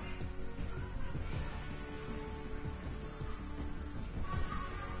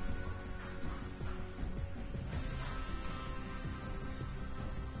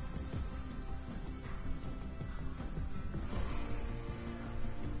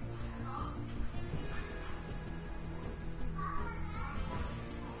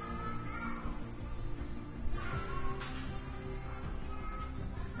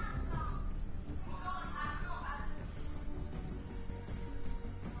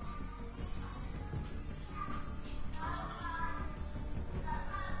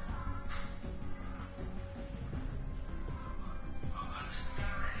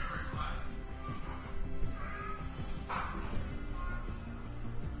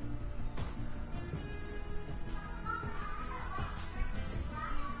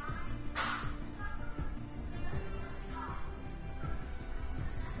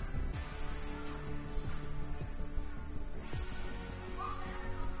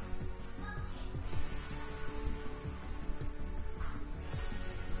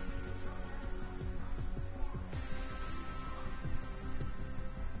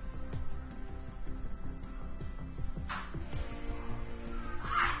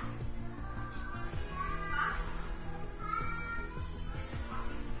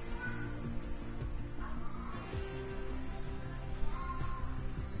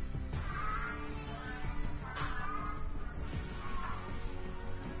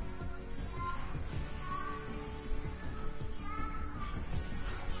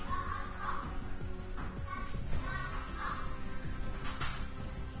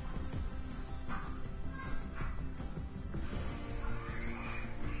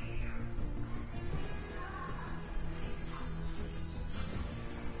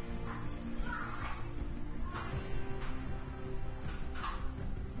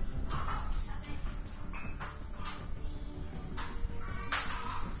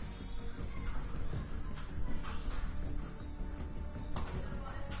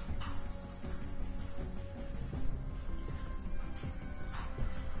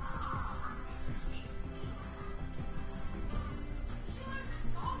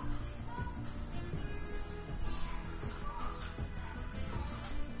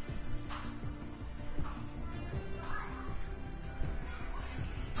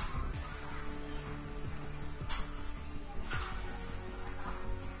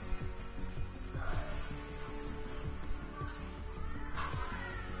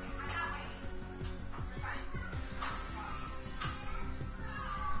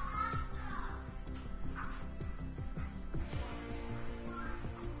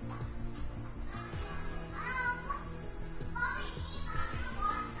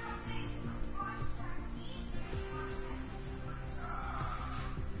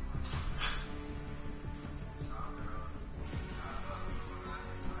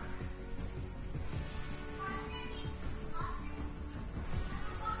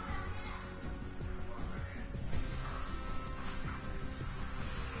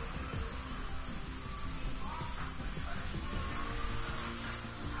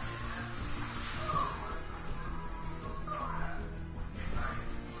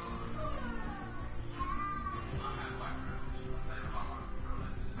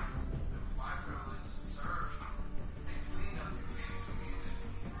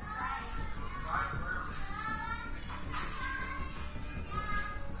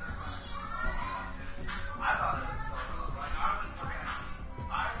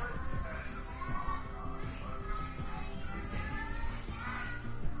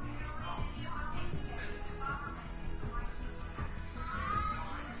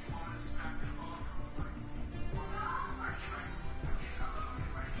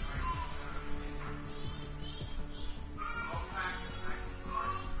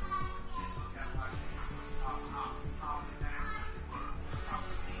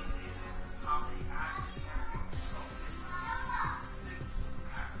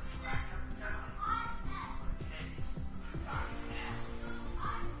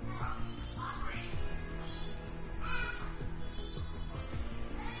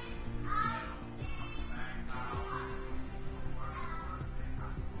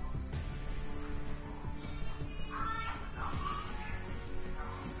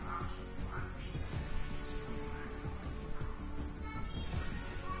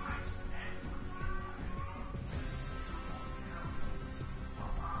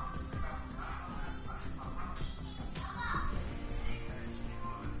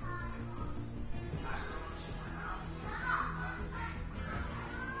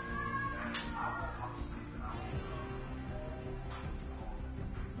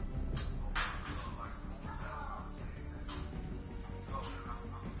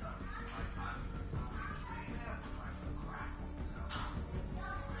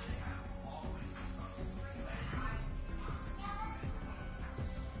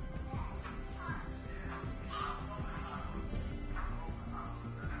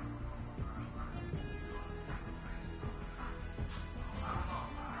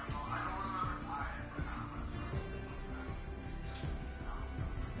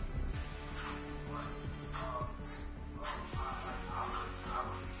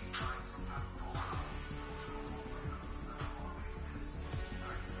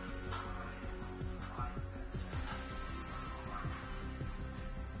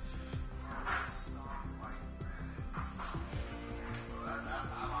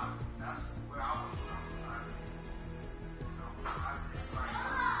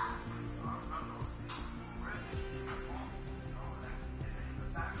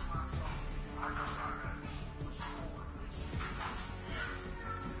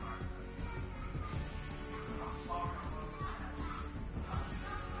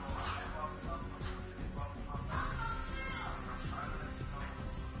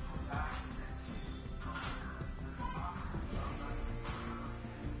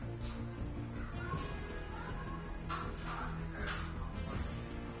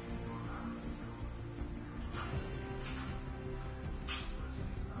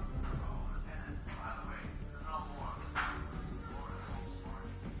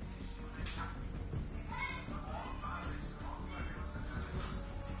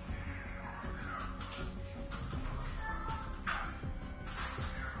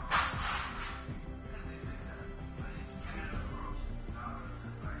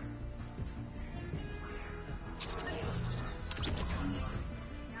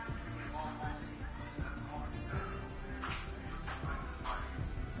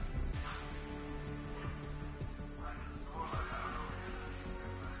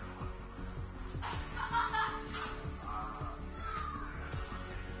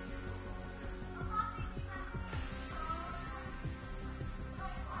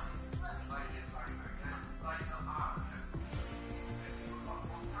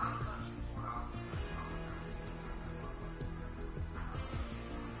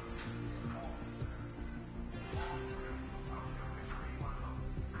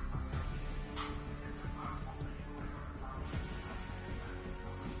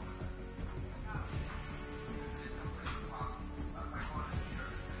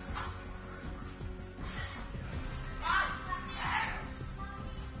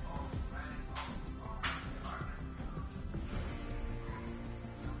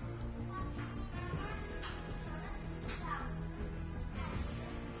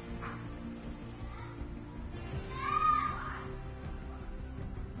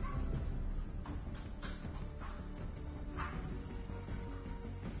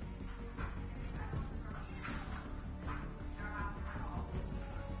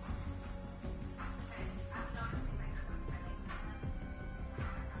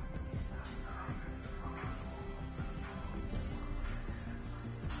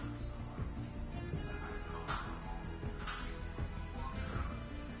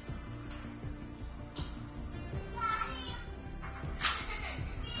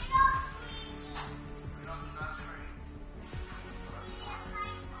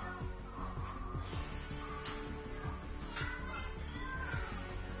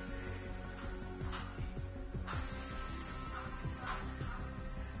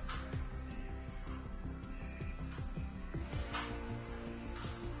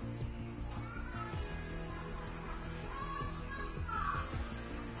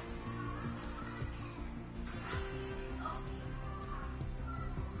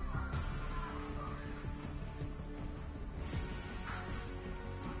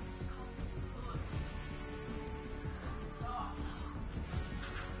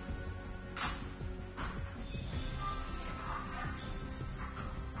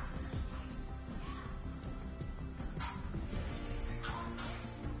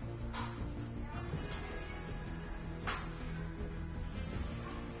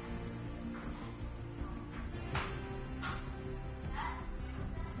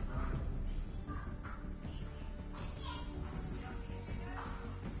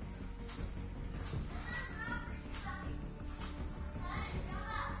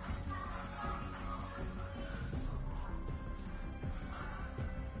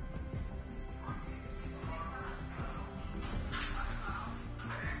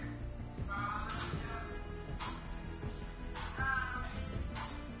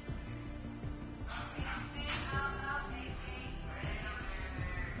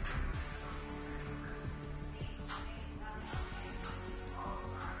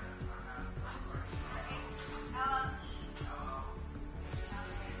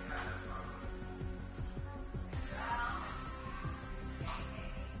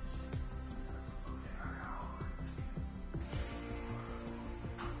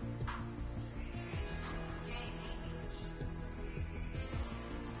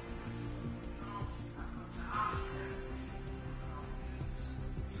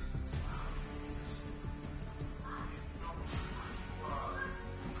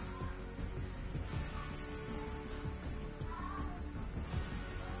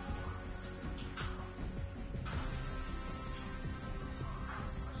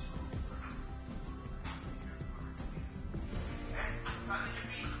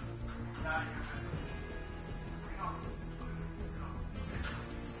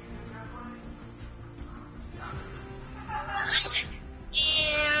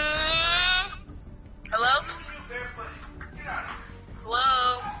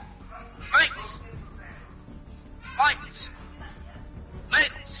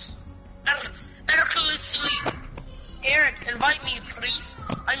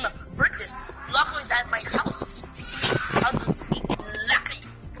 this. I'm a British. Lachlan's at my house. I'll just Lachlan.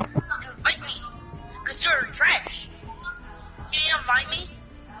 Invite me. Cause you're trash. Can you invite me?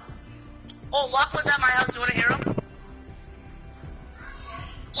 Oh, Lachlan's at my house. You wanna hear him?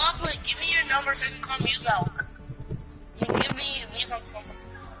 Lachlan, give me your number so I can call Muse out. Give me Muse on number.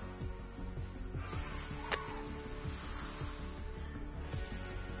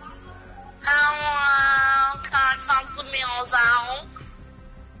 Hello, can I talk to Muse out?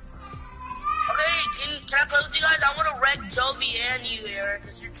 Okay, can I play with you guys? I wanna wreck Jovi and you, Eric,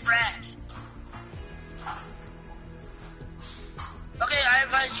 cause you're trash. Okay, I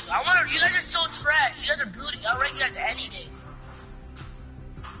invite you. You guys are so trash. You guys are booty. I'll wreck you guys any day.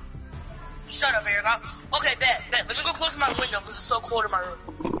 Shut up, Eric. Okay, bet. Let me go close my window because it's so cold in my room.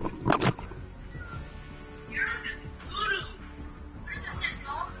 You're voodoo. What is this kid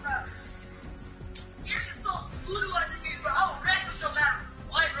talking about? Eric's so voodoo as a kid, bro. I'll wreck him no matter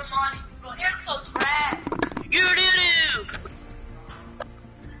what, Ramani. Bro, Eric's so trash. You doo-doo.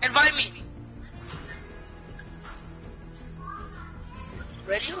 Invite me.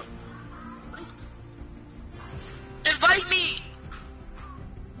 Ready? Invite me.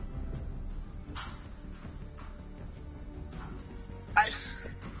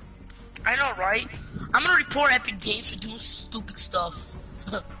 I know, right? I'm gonna report Epic Games for doing stupid stuff.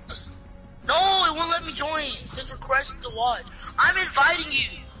 No, it won't let me join. It says request to watch. I'm inviting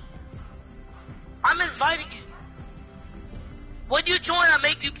you. When you join, I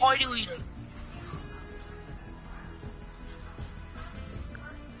make you party leader.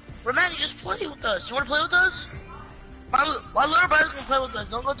 Romantic, just play with us. You wanna play with us? My little brother's gonna play with us.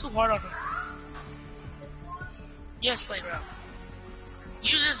 Don't go too hard on him. Yes, play around.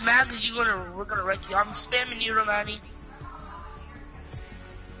 You just mad because we're gonna wreck you. I'm spamming you, Romani.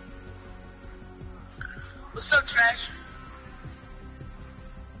 What's up, trash?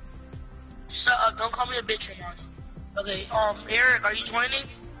 Shut up, don't call me a bitch, Romani. Okay, Eric, are you joining?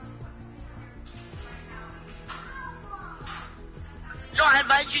 No, I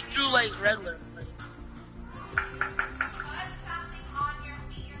invite you through, like, regular.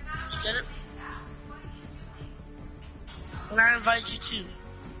 Did you get it? And I invite you too.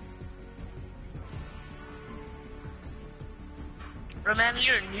 Remember,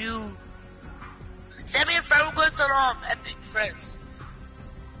 you're new. Send me a friend request on Epic Friends.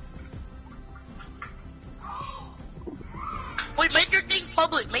 Wait, make your thing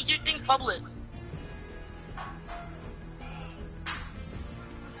public.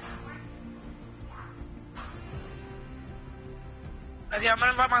 Okay, I'm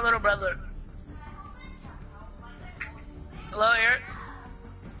gonna invite my little brother. Hello, Eric?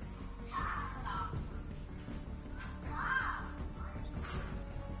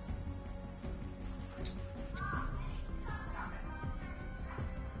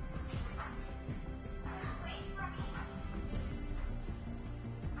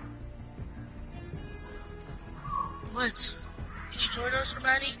 What? Did you join us,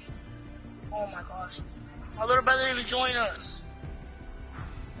 Romani? Oh my gosh. My little brother didn't even join us.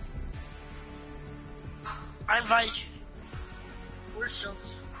 I invited you. Where's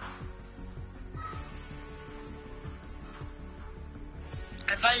Sylvia?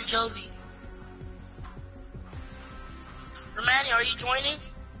 I invited Jovi. Romani, are you joining?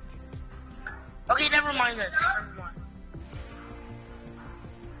 Okay, never mind then. Never mind.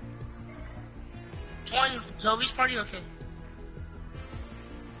 Join Jovi's party? Okay.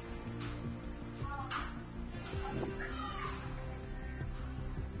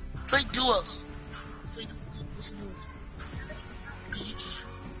 Play duos. Let's move.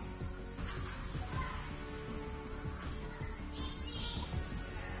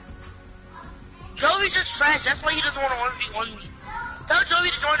 Joey's just trash, that's why he doesn't want to 1v1 me. Tell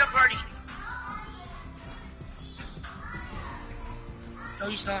Joey to join the party. No,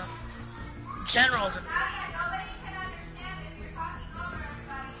 he's not. General's in there.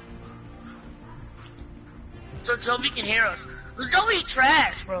 So Joey can hear us. Joey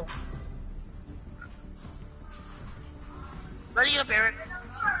trash, bro. Ready up, Eric.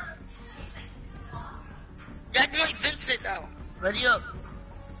 You're acting like Vincent now. Ready up.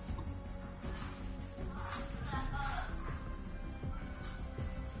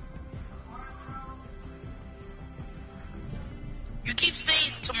 You keep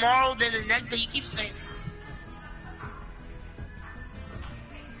saying tomorrow, then the next day you keep saying.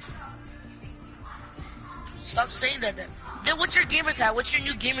 Stop saying that then. Then what's your gamer tag? What's your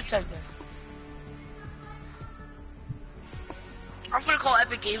new gamer tag then? I'm gonna call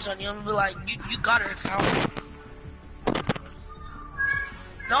Epic Games on you. I'm gonna be like, you got her account.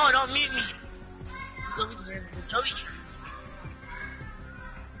 No, don't mute me. Joey can hear me. Joey.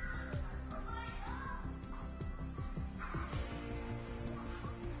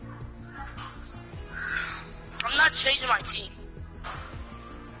 changing my team.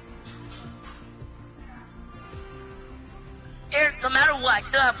 Eric, no matter what, I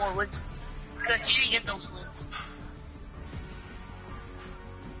still have more wins. Because you didn't get those wins.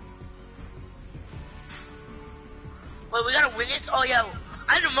 Wait, we gotta win this? Oh yeah,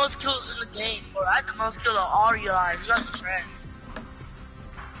 I had the most kills in the game. Or I had the most kills of all your lives. You got the track.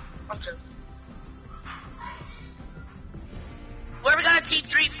 I'm joking. Whoever got a team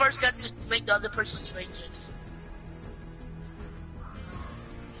 3 first got to make the other person change their team.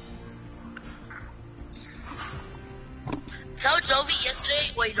 Tell Jovi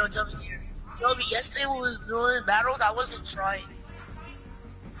yesterday, wait, no, Jovi here. Jovi, yesterday when we were doing battles, I wasn't trying.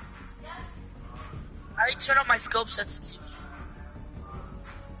 I didn't turn up my scope sensitivity.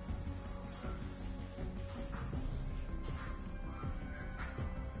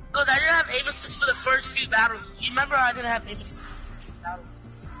 Because I didn't have aim assist for the first few battles. You remember I didn't have aim assist for the first few battles.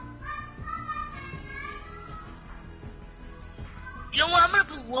 You know what, I'm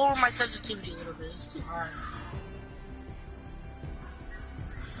gonna lower my sensitivity a little bit, it's too high.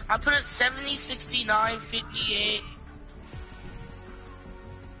 I put it 70, 69, 58.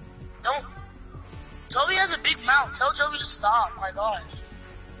 Don't. Joey has a big mouth. Tell Joey to stop. My gosh.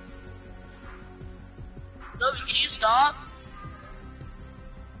 Joey, can you stop?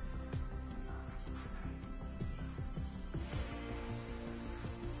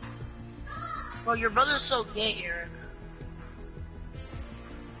 Bro, your brother's so gay, Eric.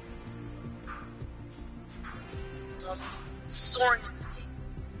 Soaring.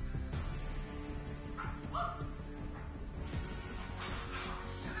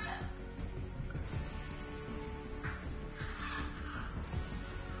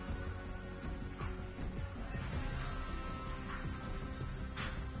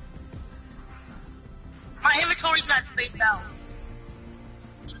 My inventory's not spaced out.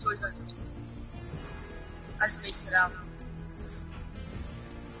 Inventory's not spaced out. I spaced it out.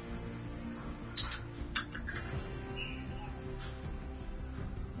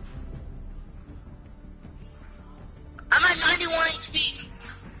 I'm at 91 HP.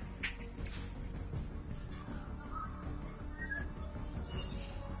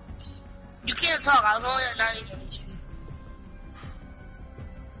 You can't talk, I was only at 91 HP.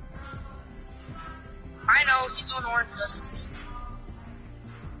 I know, he's doing orange justice.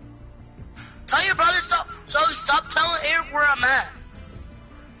 Tell your brother stop. Joey, stop telling Eric where I'm at.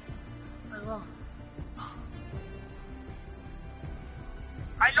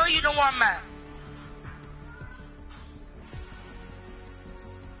 I know you know where I'm at.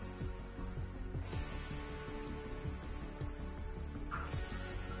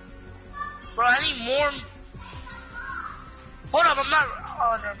 Bro, I need more. Hold up, I'm not.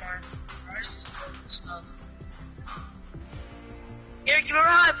 Oh, never mind. I just need stuff. Eric, you remember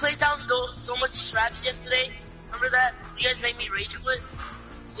how I placed out so much straps yesterday? Remember that? You guys made me rage quit?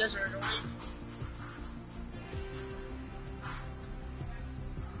 You guys are annoying.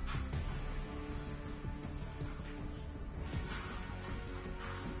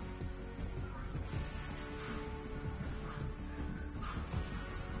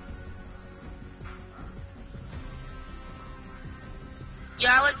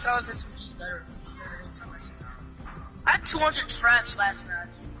 Yeah, I like Silent SMGs better. I had 200 traps last match.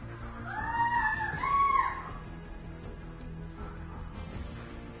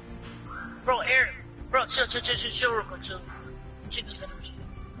 Bro, Eric. Bro, chill real quick, chill. Check this vending machine.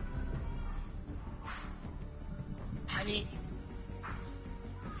 I need...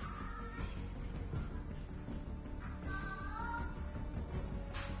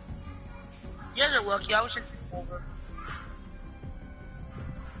 You guys are lucky, I wish I could come over.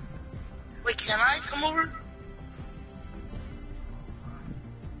 Wait, can I come over?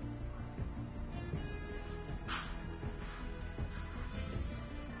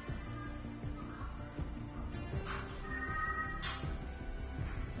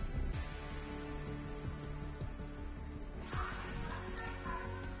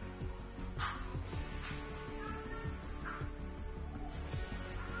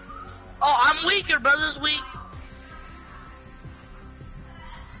 Oh, I'm weak, your brother's weak.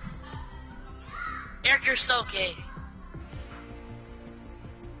 Eric, you're so gay.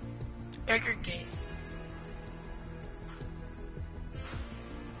 Eric, you're gay.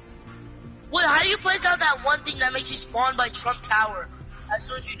 Wait, how do you place out that one thing that makes you spawn by Trump Tower as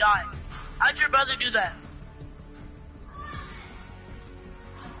soon as you die? How'd your brother do that?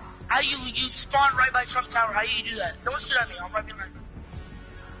 How you spawn right by Trump Tower? How do you do that? Don't shoot at me, I'm right behind you.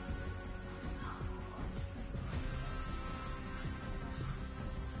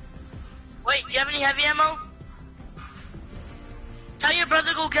 Wait, do you have any heavy ammo? Tell your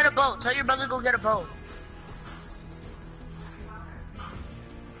brother go get a bow. Tell your brother go get a bow.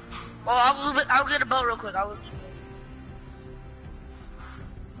 Oh, I'll get a boat real quick. I'm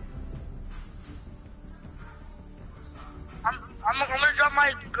gonna drop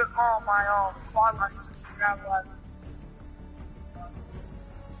my quad license. Grab one.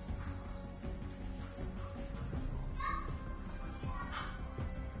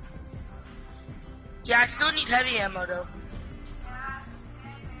 Yeah, I still need heavy ammo though.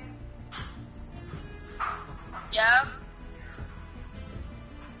 Yeah.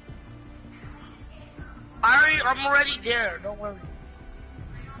 I'm already there. Don't worry.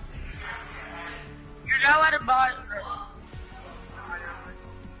 You're not allowed to buy.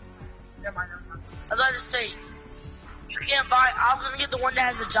 Never mind. I was about to say you can't buy. I was gonna get the one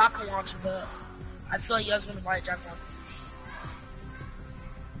that has a jockey launcher, but I feel like you guys gonna buy a jockey launcher.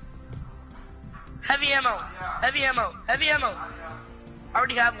 Heavy ammo. Heavy ammo. Heavy ammo. I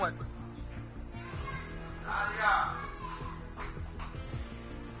already have one.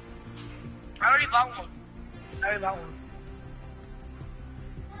 I already bought one.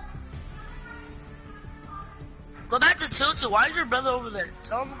 Go back to Tilted. Why is your brother over there?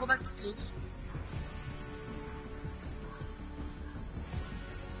 Tell him to go back to Tilted.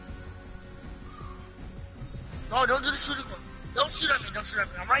 No, don't do the shooting thing. Don't shoot at me.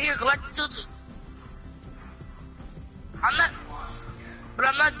 I'm right here. Go back to Tilted.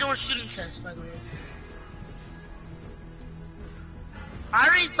 I'm not doing shooting tests, by the way. I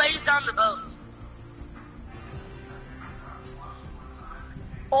already placed down the boat.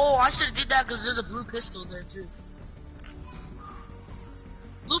 Oh, I should have did that because there's a blue pistol there too.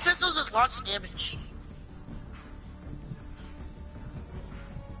 Blue pistols just lots of damage.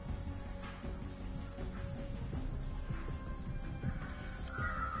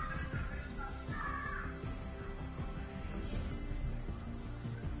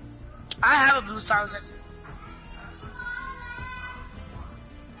 I have a blue silencer.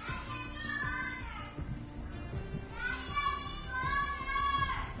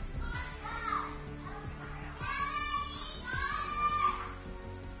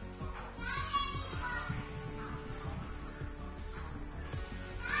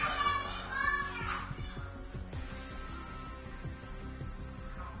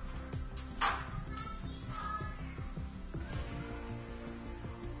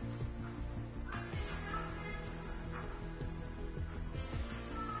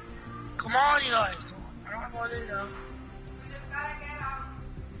 Come on, you guys. I don't want to know.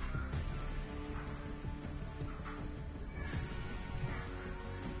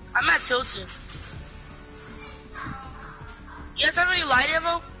 I'm at Tilted. You guys have any light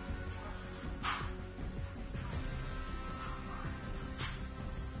ammo?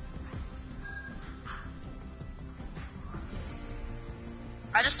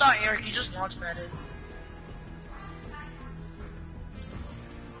 I just saw Eric. He just launched at it.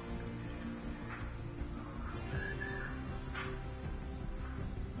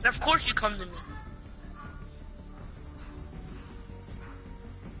 And of course you come to me.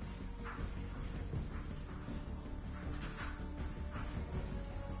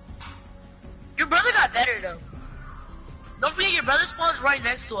 Your brother got better though. Don't forget your brother spawns right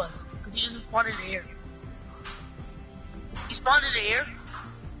next to us. Because he doesn't spawn in the air. He spawned in the air.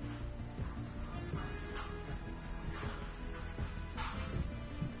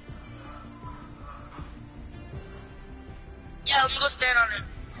 Yeah, let me go stand on it.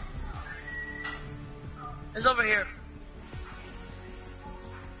 It's over here.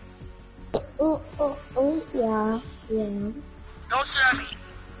 Yeah. Don't shoot at me.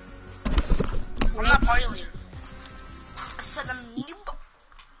 I'm not party leader. I said I'm Noob.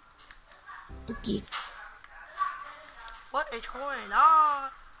 Okay. What is going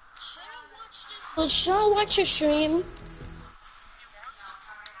on? Well, sure, watch your stream.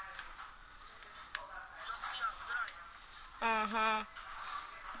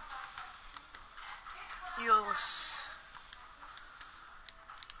 Yes.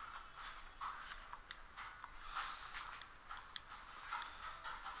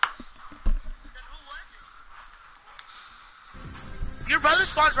 Your brother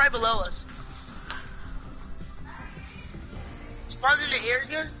spawns right below us. Spawns in the air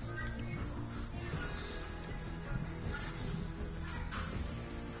again?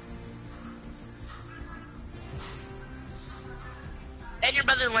 And your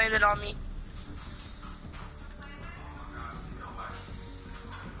brother landed on me.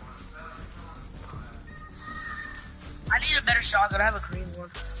 I need a better shotgun. I have a green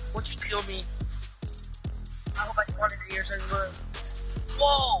one. Once you kill me, I hope I spawn in the air so I can run.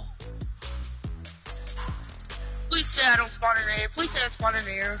 Whoa! Please say I don't spawn in the air. Please say I spawn in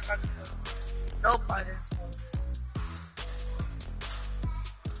the air. So I can go. Nope, I didn't spawn in the air.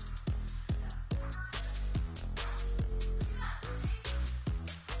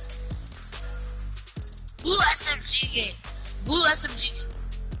 SMG again. Blue SMG.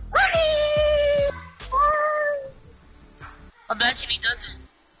 Ready! Imagine he doesn't.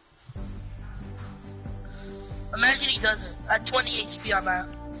 Imagine he doesn't. At 20 HP I'm at.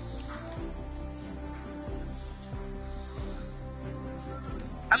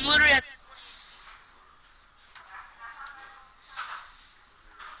 I'm literally at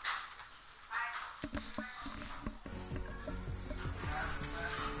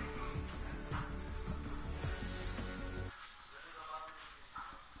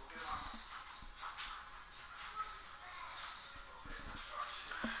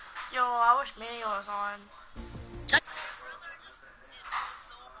Yo, I wish Manny was on.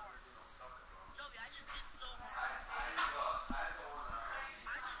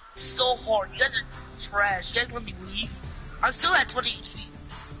 so hard. You guys are trash. You guys let me leave. I'm still at 20 HP.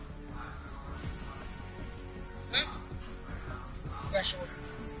 Yeah, sure.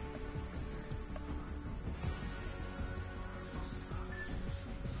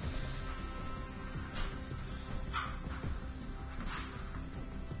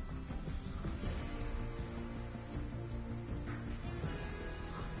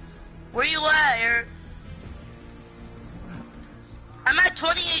 Where you at, Eric? I'm at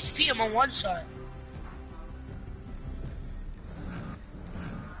 20 HP. I'm on one shot.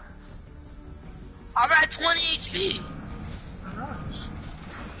 I'm at 20 HP. Nice.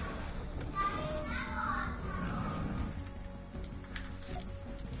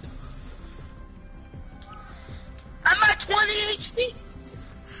 I'm at 20 HP.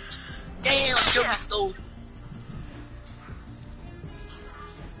 Damn, you'll be stole.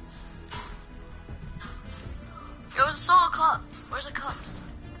 It was a solo cup. Where's the cups?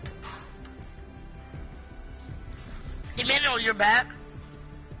 Emmanuel, you're back.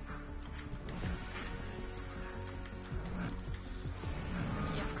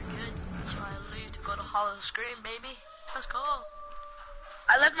 Yeah, we're good. So I leave to go to Hollow Scream, baby. Let's go.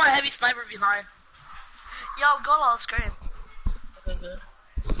 I left my heavy sniper behind. Yo, go to Hollow Scream. Okay, good.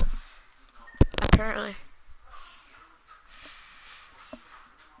 Apparently.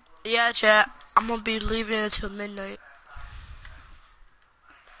 Yeah, chat. I'm gonna be leaving until midnight.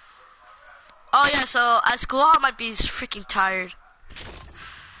 Oh yeah, so at school I might be freaking tired.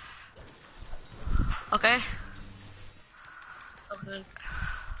 Okay? Okay.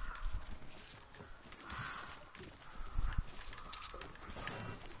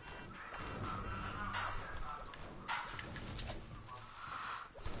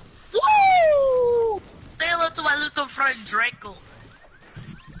 Woo! Say hello to my little friend Draco.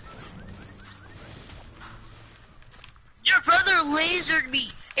 Your brother lasered me.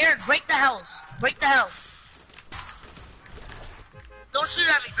 Eric, break the house. Break the house. Don't shoot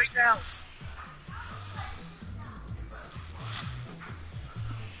at me. Break the house.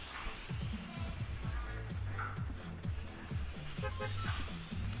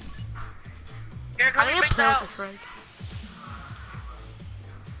 Eric, I let me need break to the play with a house. friend.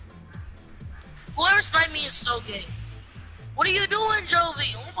 Whoever sniped me is so gay. What are you doing,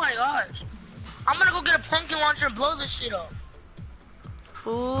 Jovi? Oh my gosh. I'm gonna go get a pumpkin launcher and blow this shit up.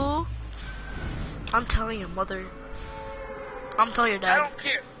 Ooh. I'm telling your mother. I'm telling your I dad. don't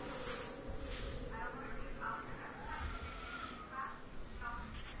care.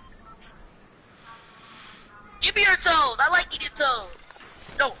 Give me your toes. I like eating toes.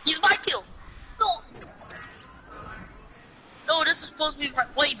 No, he's my kill. No. No, this is supposed to be right.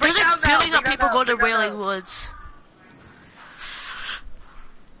 Wait, break There's down like the house. billions of Break people down go the to house, break down the Wailing house. Woods.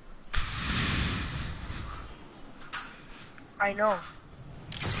 I know.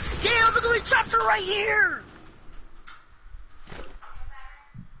 Damn, look at me traps are right here.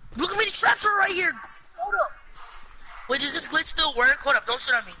 Look at me, the traps are right here. Hold up. Wait, does this glitch still work? Hold up, don't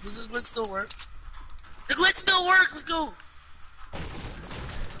shoot at me. Does this glitch still work? The glitch still works. Let's go.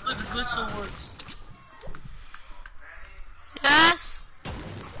 Look, the glitch still works. Yes.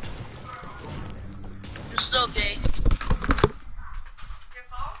 You're so gay.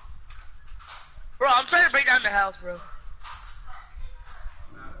 Bro, I'm trying to break down the house, bro.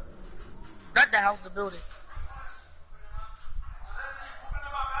 Not the house, the building.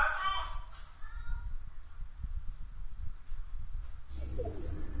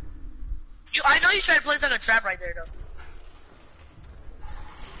 I know you tried to place like a trap right there, though.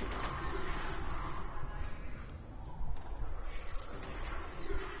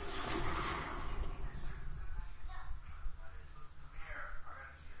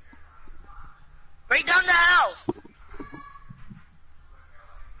 Break down the house.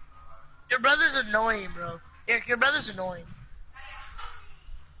 Your brother's annoying, bro. Eric, your brother's annoying.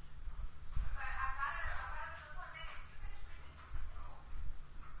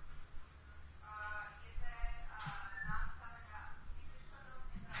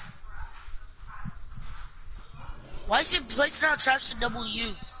 Why is it placing out traps to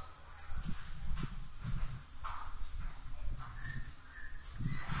W?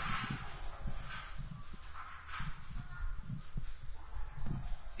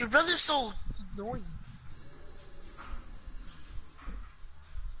 Your brother's so annoying.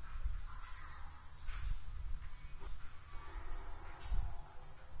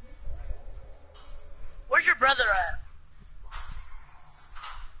 Where's your brother at?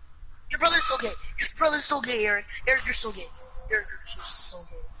 Your brother's so gay. Your brother's so gay, Eric. Eric, you're so gay. Eric, you're so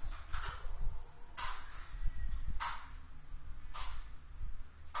gay.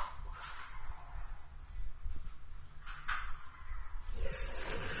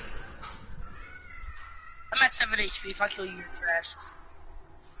 I'm at 7 HP. If I kill you, you're trash.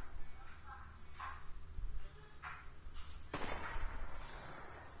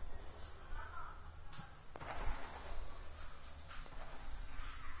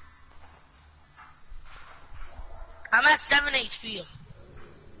 I'm at 7 HP.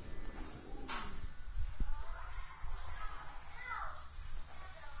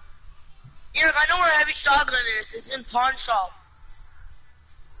 Eric, I know where heavy shotgun is. It's in pawn shop.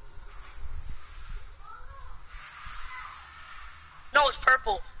 No, it's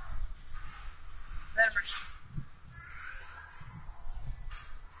purple.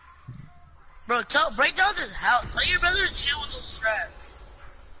 Bro, break down this house. Tell your brother to chill with those traps.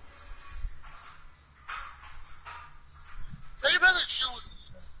 Tell your brother to chill with those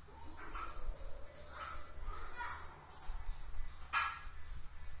traps.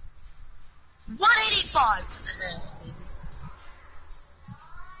 185 to the head, baby.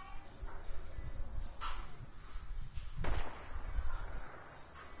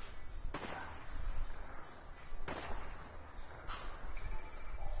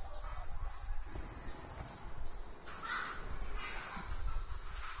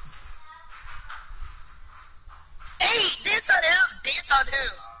 Hey, dance on him! Dance on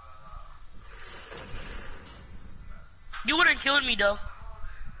him! You wouldn't killed me though.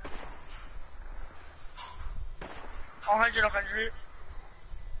 100, 100.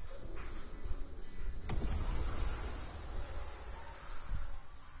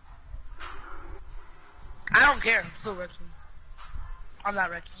 I don't care. I'm still wrecking. I'm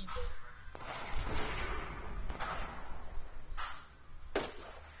not wrecking either.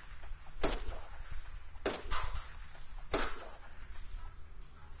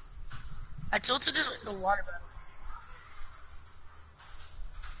 I tilted this with the water bottle.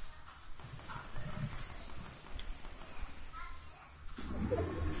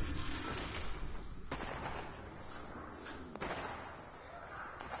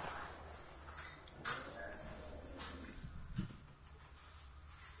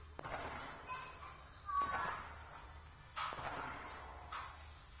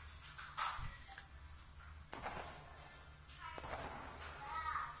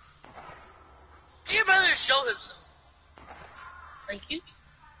 Your brother show himself. Thank you.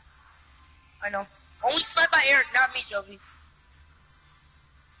 I know. Only sniped by Eric, not me, Jovi.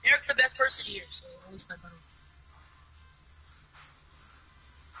 Eric's the best person here, so only sniped by him.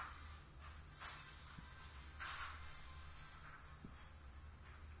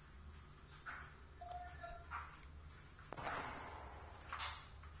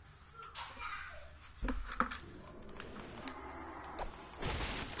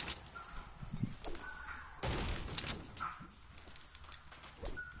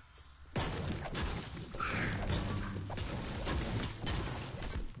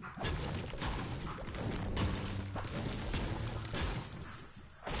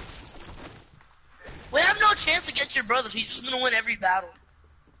 We have no chance against your brother. He's just gonna win every battle.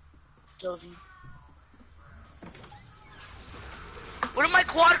 Josie. Where did my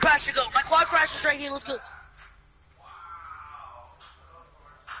quad crasher go? My quad crasher's right here. Let's go.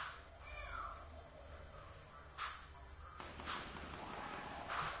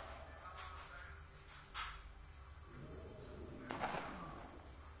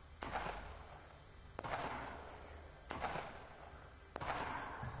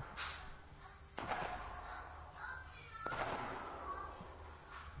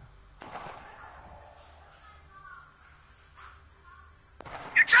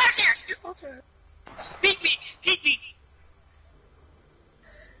 You're trash here. You're so trash. Beat me. Beat me.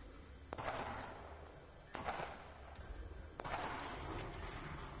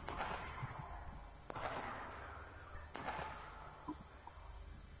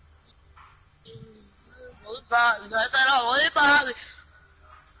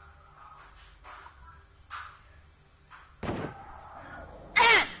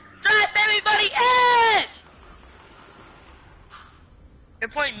 Drive everybody in! They're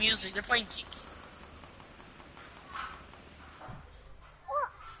playing music. They're playing Kiki.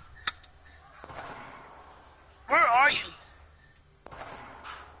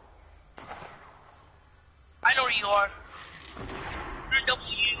 you are. You're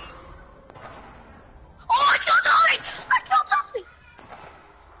W. Oh, I killed Tommy! I killed Tommy!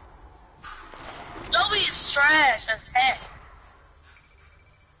 W is trash as heck.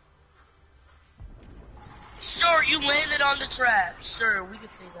 Sure, you landed on the trap. Sure, we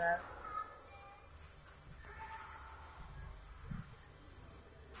could say that.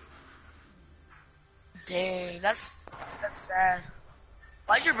 Dang, that's sad.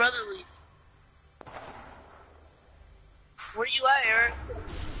 Why'd your brother leave? Where you at, Eric?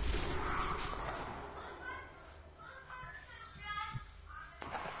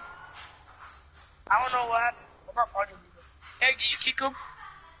 I don't know what happened. I'm not part of you. Eric, did you kick him?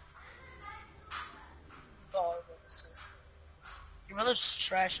 Oh, okay. Your brother's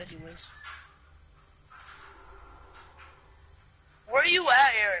trash anyways. Where are you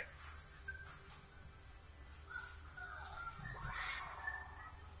at, Eric?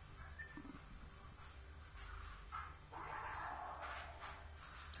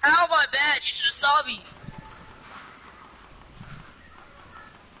 How am I bad? You should have saw me.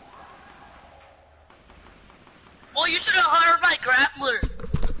 Well, you should have hired my grappler.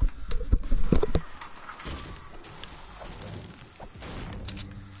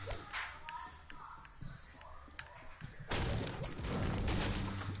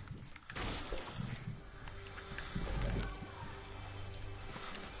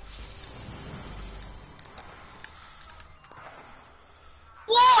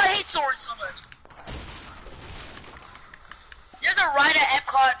 Whoa, I hate Soren so much. There's a ride at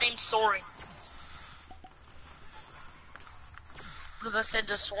Epcot named Soaring. Because I said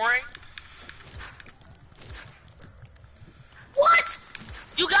the Soaring. What?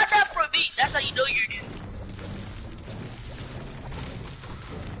 You got that from me. That's how you know you're new.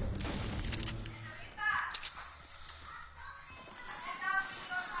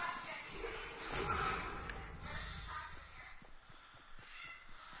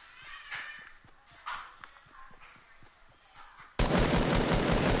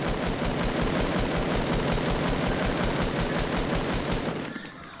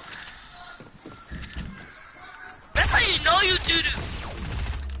 That's how you know you doo-doo.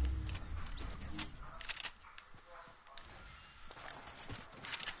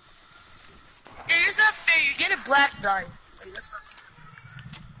 Yeah, it's not fair. You get a black die. Like, that's not fair.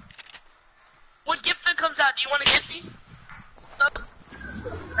 When Gifton comes out, do you want to gift me stuff?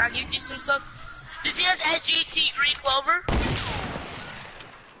 Can I give you some stuff? Does he have SGT Green Clover?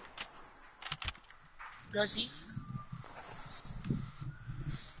 Does he?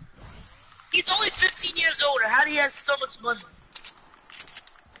 He's only 15 years older. How do he have so much money?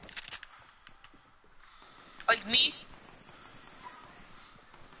 Like me?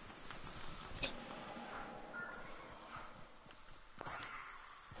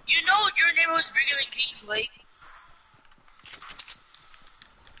 You know your neighborhood's bigger than Kings Lake?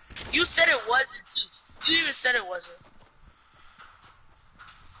 You said it wasn't too. You even said it wasn't.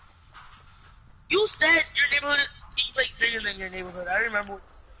 You said your neighborhood Kings Lake bigger than your neighborhood. I remember what you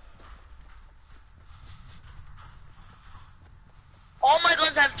said. All my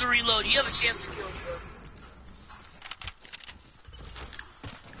guns have to reload. You have a chance to kill me, bro.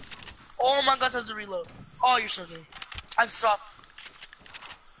 All my guns have to reload. Oh, you're so gay. I'm soft.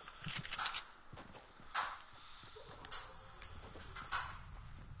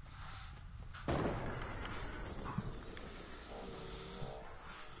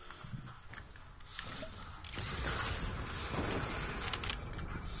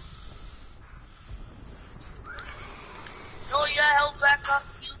 Oh yeah, heal back up.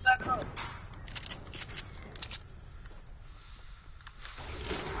 Heal back up.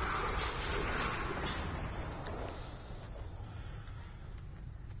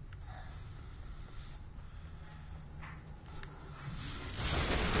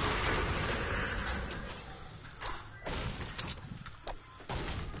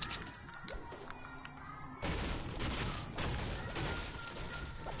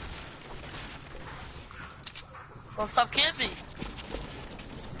 Don't stop camping.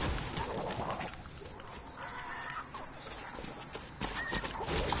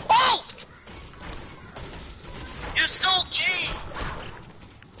 Oh! You're so gay.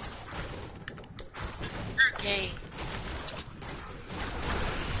 You're gay.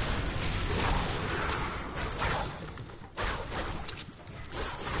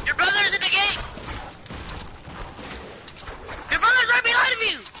 Your brother's in the game. Your brother's right behind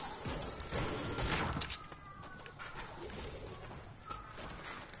you.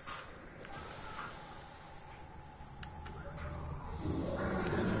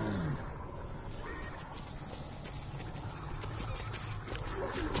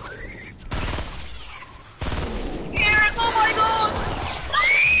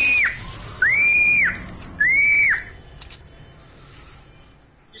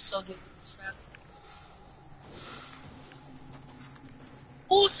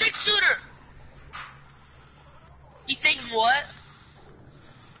 Ooh, 6-shooter! He's taking what?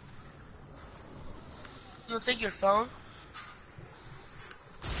 You'll take your phone?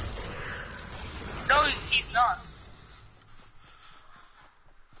 No, he's not.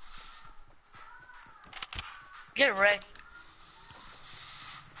 Get wrecked.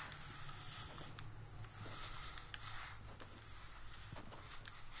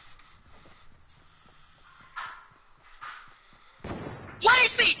 One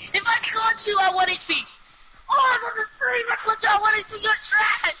HP! If I clutch you at 1 HP! Oh, I'm on the stream! I clutch you at 1 HP! You're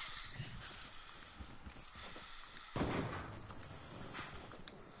trash!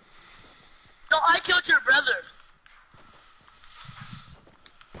 No, I killed your brother.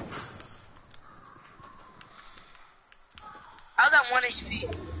 I was at 1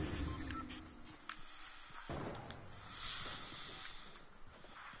 HP.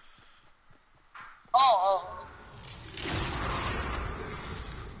 Oh.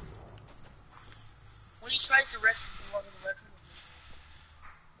 When he tries to wreck me, you want me to wreck him?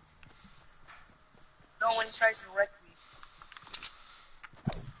 No, when he tries to wreck me.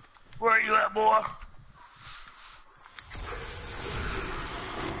 Where are you at, boy?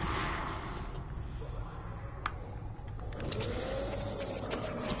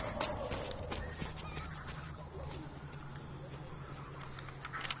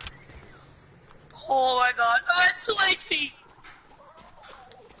 Oh my god, I'm at 2 HP!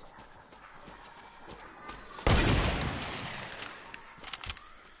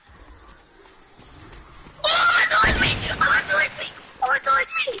 Oh, I'm at 2 HP! I'm at 2 HP! I'm at 2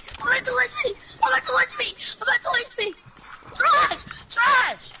 HP! I'm at 2 HP! I'm at 2 HP! I'm at 2 HP! Trash!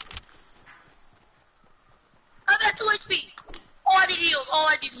 Trash! I'm at 2 HP! Oh, I need heals! Oh,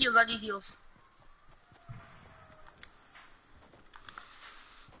 I need heals! I need heals!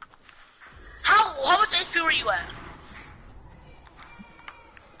 How much HP were you at?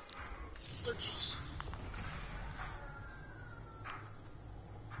 Oh, jeez.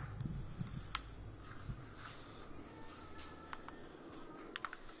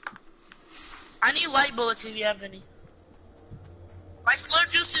 I need light bullets if you have any. My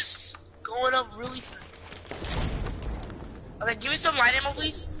slurp juice is going up really fast. Okay, give me some light ammo,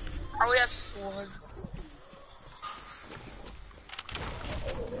 please. I only have 100.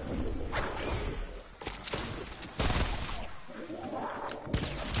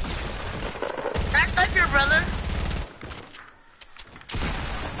 Can I snipe your brother?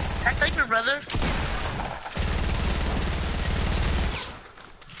 Can I snipe your brother?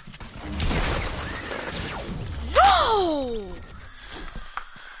 No!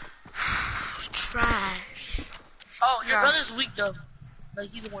 Trash. Oh, your Yeah. brother's weak though. Like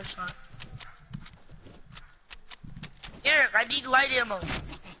he's a one shot. Eric, I need light ammo.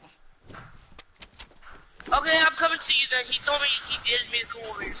 Okay, I'm coming to you then. He told me he needed me to come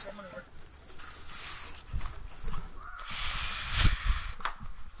over here, so I'm gonna work.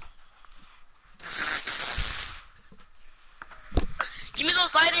 Give me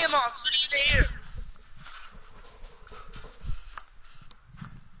those light ammo, I'm shooting in the air.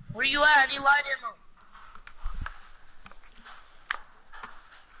 Where you at? I need light ammo.